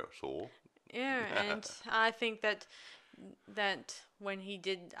 Mr. Saw. Yeah, and I think that when he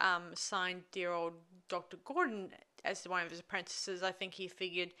did sign dear old Dr. Gordon as one of his apprentices, I think he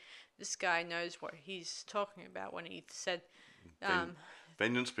figured this guy knows what he's talking about when he said...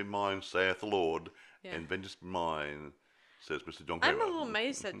 vengeance be mine, saith the Lord, and vengeance be mine... says Mr. John Kramer. I'm a little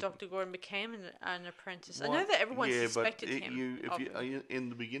amazed that Dr. Gordon became an apprentice. I know that everyone suspected him. In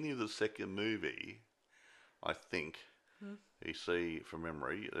the beginning of the second movie, I think, you see from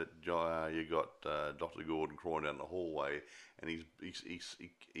memory that you got Dr. Gordon crawling down the hallway, and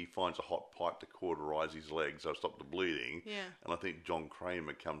he finds a hot pipe to cauterize his legs so stop the bleeding. Yeah. And I think John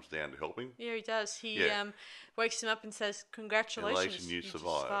Kramer comes down to help him. Yeah, he does. He wakes him up and says, "Congratulations, you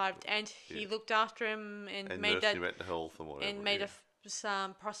survived." And he looked after him and made him back to health and whatever. And made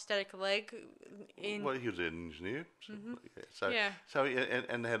some prosthetic leg. Well, he was an engineer, so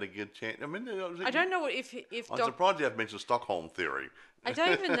and they had a good chance. I mean, I don't know if I'm surprised you haven't mentioned Stockholm theory. I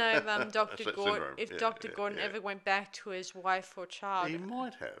don't even know if Dr. Gordon ever went back to his wife or child. He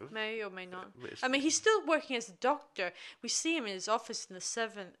might have. May or may not. I mean, he's still working as a doctor. We see him in his office in the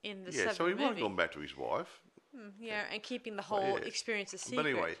seventh movie. So he might have gone back to his wife. And keeping the whole experience a secret. But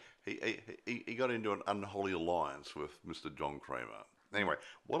anyway, he got into an unholy alliance with Mr. John Kramer. Anyway,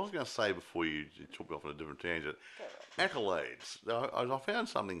 what I was going to say before you took me off on a different tangent, accolades. I found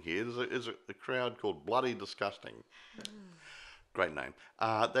something here. There's a crowd called Bloody Disgusting. Great name.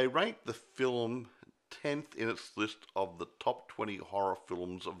 They ranked the film 10th in its list of the top 20 horror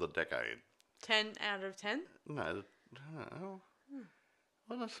films of the decade. 10 out of 10? No.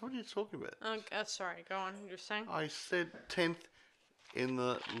 What are you talking about? Oh, sorry, go on. You're saying? I said 10th in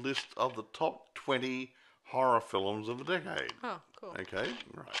the list of the top 20 horror films of the decade. Oh, cool. Okay,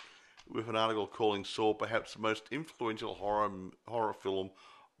 right. With an article calling Saw perhaps the most influential horror film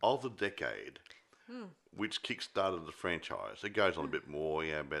of the decade, which kick-started the franchise. It goes on a bit more,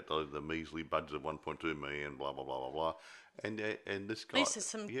 about the measly budget of 1.2 million, blah blah blah blah blah, and this guy.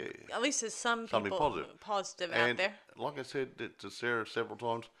 At least there's some something people positive out and there. like I said to Sarah several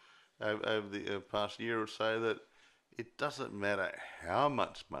times over the past year or so, that it doesn't matter how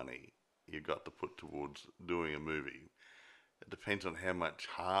much money you got to put towards doing a movie. It depends on how much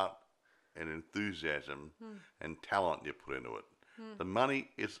heart and enthusiasm and talent you put into it. The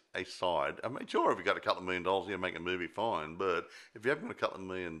money is a side. I mean, sure, if you got a couple of $1 million, you make a movie fine. But if you haven't got a couple of $1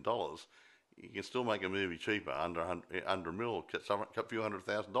 million, you can still make a movie cheaper, under a mil, a few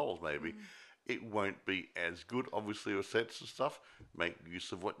 $100,000 maybe. It won't be as good, obviously, with sets and stuff. Make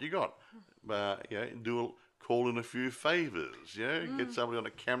use of what you got. Call in a few favours. Get somebody on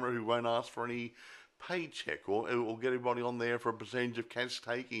a camera who won't ask for any paycheck, or get everybody on there for a percentage of cash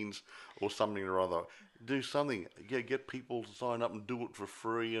takings or something or other. Do something. Get people to sign up and do it for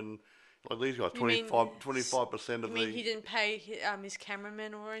free. And like these guys, 25% of You mean he didn't pay his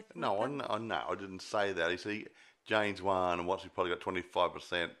cameraman or anything? No, like that? I didn't say that. You see, James Wan and he probably got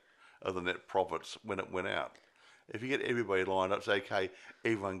 25% of the net profits when it went out. If you get everybody lined up, say, okay,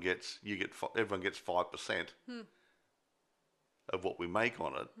 everyone gets 5% of what we make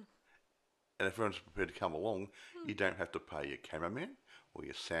on it. And if everyone's prepared to come along, you don't have to pay your cameraman or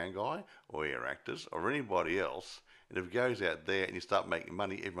your sound guy or your actors or anybody else. And if it goes out there and you start making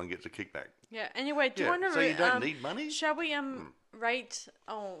money, everyone gets a kickback. Yeah. Anyway, do you want to? So you don't need money. Shall we rate?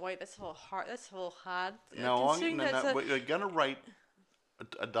 Oh wait, that's a little hard. No, we're going to rate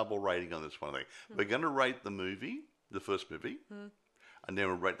a double rating on this one thing. We're going to rate the movie, the first movie, and then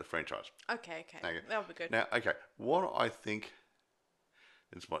we'll rate the franchise. Okay. That'll be good. Now, okay, what I think.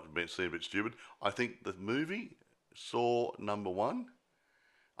 This might seem a bit stupid. I think the movie Saw #1,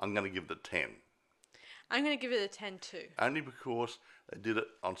 I'm going to give it a 10. I'm going to give it a 10 too. Only because they did it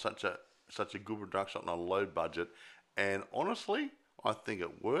on such a good production on a low budget, and honestly, I think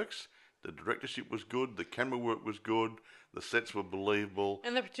it works. The directorship was good. The camera work was good. The sets were believable.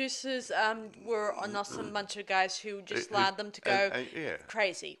 And the producers were an awesome bunch of guys who just allowed them to go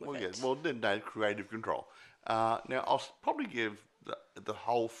crazy with it. Well, then they had creative control. Now, I'll probably give the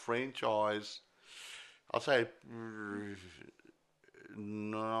whole franchise, I'll say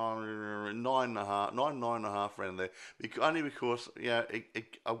 9.5 around there. Only because I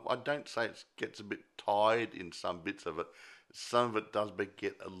don't say it gets a bit tired in some bits of it. Some of it does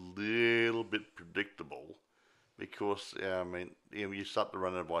get a little bit predictable, because you start to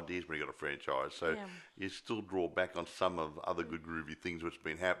run out of ideas when you got a franchise. So you still draw back on some of other good groovy things which have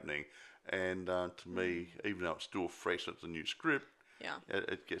been happening. And to me, even though it's still fresh, it's a new script.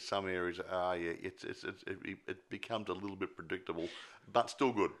 It gets some areas. It becomes a little bit predictable, but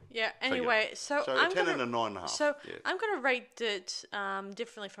still good. Yeah. Anyway, so a 10 and a 9.5. So I'm gonna rate it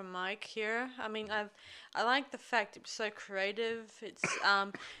differently from Mike here. I mean, I like the fact it was so creative. It's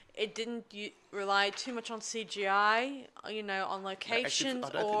it didn't rely too much on CGI, on locations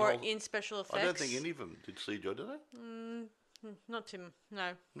or in special effects. I don't think any of them did CGI, did they? Not too.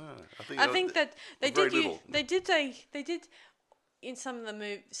 No. No, I think that they did. They did in some of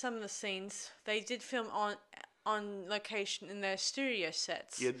the scenes. They did film on location in their studio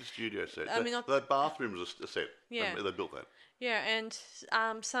sets. Yeah, the studio set. The bathroom was a set. Yeah, they built that. Yeah, and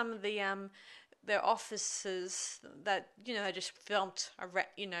some of the their offices that they just filmed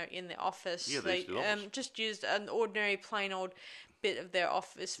in the office. Yeah, they just used an ordinary plain old bit of their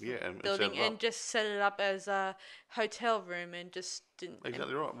office building and just set it up as a hotel room and just didn't.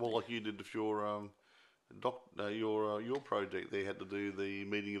 Exactly right. Well, like you did with your your project, they had to do the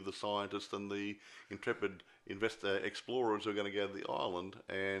meeting of the scientists and the intrepid explorers who are going to go to the island.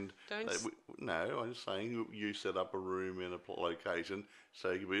 And no, I'm just saying you set up a room in a location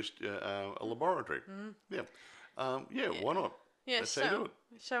so you could be a laboratory. Mm-hmm. Why not? Yeah, so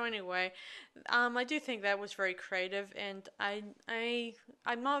anyway, I do think that was very creative, and I'm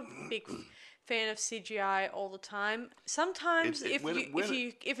not a big fan of CGI all the time. Sometimes if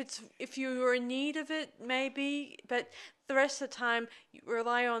you are in need of it, maybe, but the rest of the time you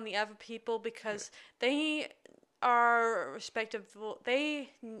rely on the other people because they are respectable. They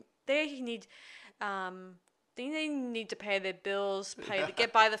need they need to pay their bills,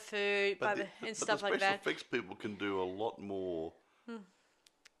 get by the food, and stuff like that. Special effects people can do a lot more.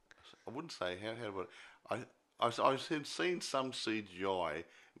 I wouldn't say how about it. I've seen some CGI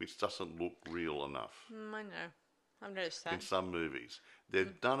which doesn't look real enough. I know. I've noticed that. In some movies.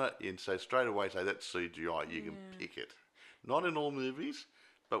 They've done it in, so straight away say that's CGI, you can pick it. Not in all movies,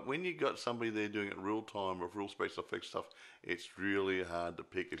 But when you got somebody there doing it real time with real special effects stuff, it's really hard to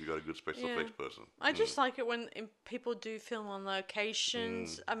pick if you've got a good special Yeah. effects person. I just like it when people do film on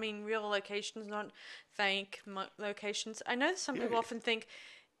locations. I mean, real locations, not fake locations. I know some people Yeah. often think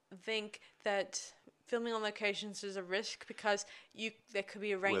that filming on locations is a risk because there could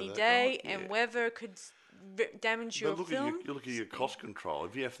be a rainy Weather, day oh, and yeah. weather could damage your But film. look at your cost control.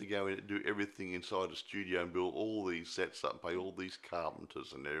 If you have to go in and do everything inside a studio and build all these sets up, pay all these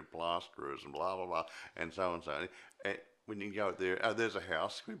carpenters and their plasterers and blah blah blah, and so on and so on. And when you go out there, oh, there's a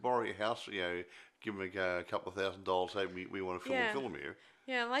house. Can we borrow your house? Give them a couple of $1,000. Say we want to film Yeah. a film here.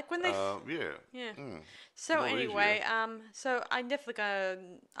 Yeah, like when they. Yeah. Yeah. Mm. So More anyway, easier. so I'm definitely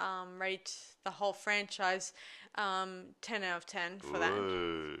gonna rate the whole franchise 10 out of 10 for that.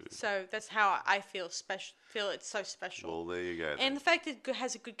 Whoa. So that's how I feel special. Feel it's so special. Well, there you go. And the fact that it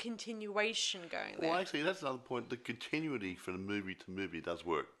has a good continuation going there. Well, actually, that's another point. The continuity from the movie to movie does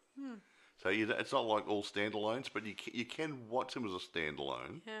work. So it's not like all standalones, but you can watch them as a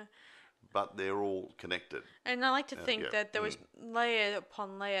standalone, Yeah. but they're all connected. And I like to think yeah. that there was layer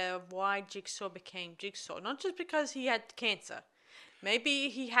upon layer of why Jigsaw became Jigsaw. Not just because he had cancer. Maybe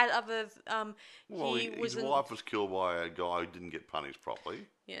he had other. Well, his wife was killed by a guy who didn't get punished properly.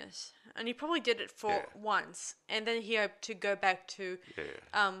 Yes, and he probably did it for Yeah. once, and then he hoped to go back to.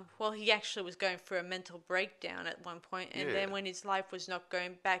 Yeah. Well, he actually was going through a mental breakdown at one point, and Yeah. then when his life was not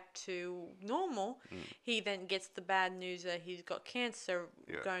going back to normal, he then gets the bad news that he's got cancer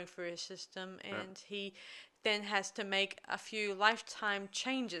Yeah. going through his system, and he then has to make a few lifetime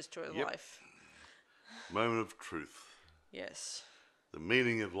changes to his Yep. life. Moment of truth. Yes. The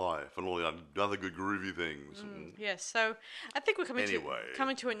meaning of life and all the other good groovy things. And Yes. So I think we're coming Anyway.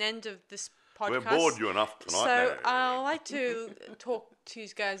 to an end of this podcast. we're bored you enough tonight. So now. I'd like to talk to you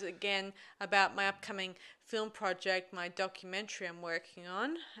guys again about my upcoming film project, my documentary I'm working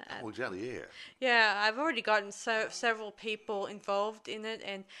on. Oh, exactly, yeah. Yeah, I've already gotten several people involved in it,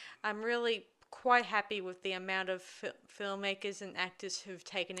 and I'm really quite happy with the amount of filmmakers and actors who've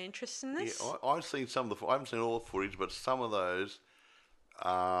taken interest in this. Yeah, I've seen some of the. I haven't seen all the footage, but some of those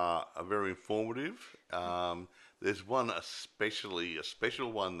are very informative. There's one especially, a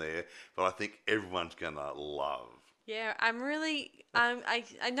special one there, that I think everyone's gonna love. Yeah, I'm really.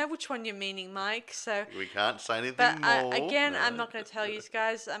 I know which one you're meaning, Mike. So, We can't say anything but more. again, no. I'm not going to tell you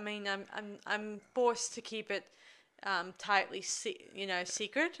guys. I mean, I'm forced to keep it tightly,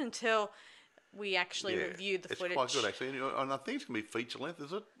 secret until we actually Yeah, review the footage. It's quite good actually, and I think it's gonna be feature length.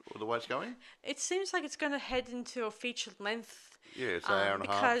 Is it, or the way it's going? It seems like it's going to head into a feature length. Yeah, it's an hour and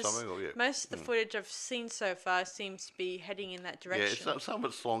a half, because something. Or, yeah. most of the footage I've seen so far seems to be heading in that Yeah, direction. some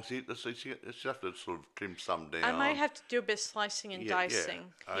of it's long, so you have to sort of trim some down. I might have to do a bit of slicing and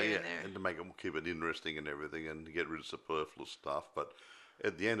dicing here and there. and to make it keep it interesting and everything, and to get rid of superfluous stuff. But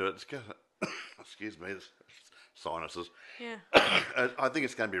at the end of it, it's going to, excuse me, it's sinuses. Yeah. I think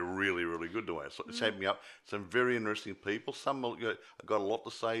it's going to be really, really good the way it's shaping up. Some very interesting people. Some have got a lot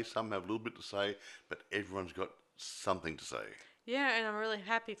to say. Some have a little bit to say, but everyone's got something to say. Yeah, and I'm really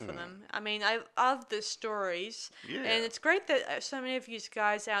happy for them. I mean, I love the stories. Yeah. And it's great that so many of you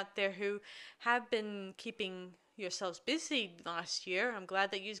guys out there who have been keeping yourselves busy last year, I'm glad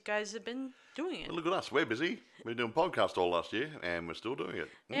that you guys have been doing it. Well, look at us. We're busy. We're doing podcast all last year, and we're still doing it.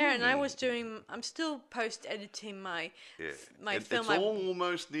 Yeah, and I'm still post-editing my It's film.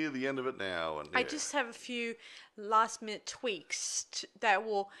 almost near the end of it now. And I just have a few last-minute tweaks that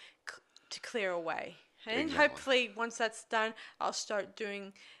will to clear away. And Exactly. hopefully, once that's done, I'll start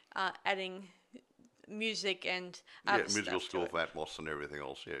doing adding music and other musical stuff score to it. for Atmos and everything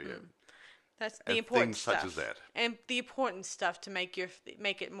else. Yeah. That's the and important things stuff. such as that. And the important stuff to make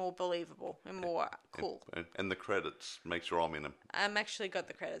it more believable and more cool. And the credits. Make sure I'm in them. I'm actually got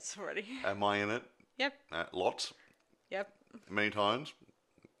the credits already. Am I in it? Yep. Lots. Yep. Many times.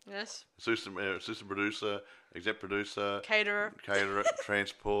 Yes. Assistant producer, exec producer, Caterer.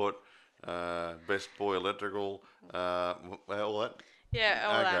 transport, best boy electrical, all that. Yeah.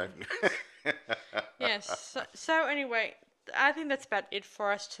 All that. Okay. Yes. So anyway, I think that's about it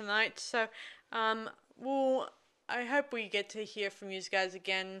for us tonight. So, I hope we get to hear from you guys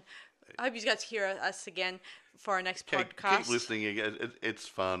again. I hope you guys hear us again for our next podcast. Keep listening. It's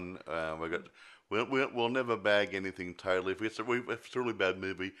fun. We'll never bag anything totally. If it's a really bad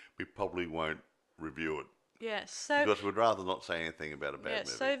movie, we probably won't review it. Yeah. So. Because we'd rather not say anything about a bad Yeah. movie.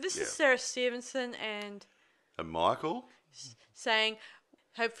 So this is Sarah Stevenson and Michael. saying,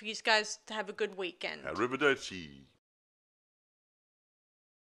 hope for you guys to have a good weekend. Arrivederci.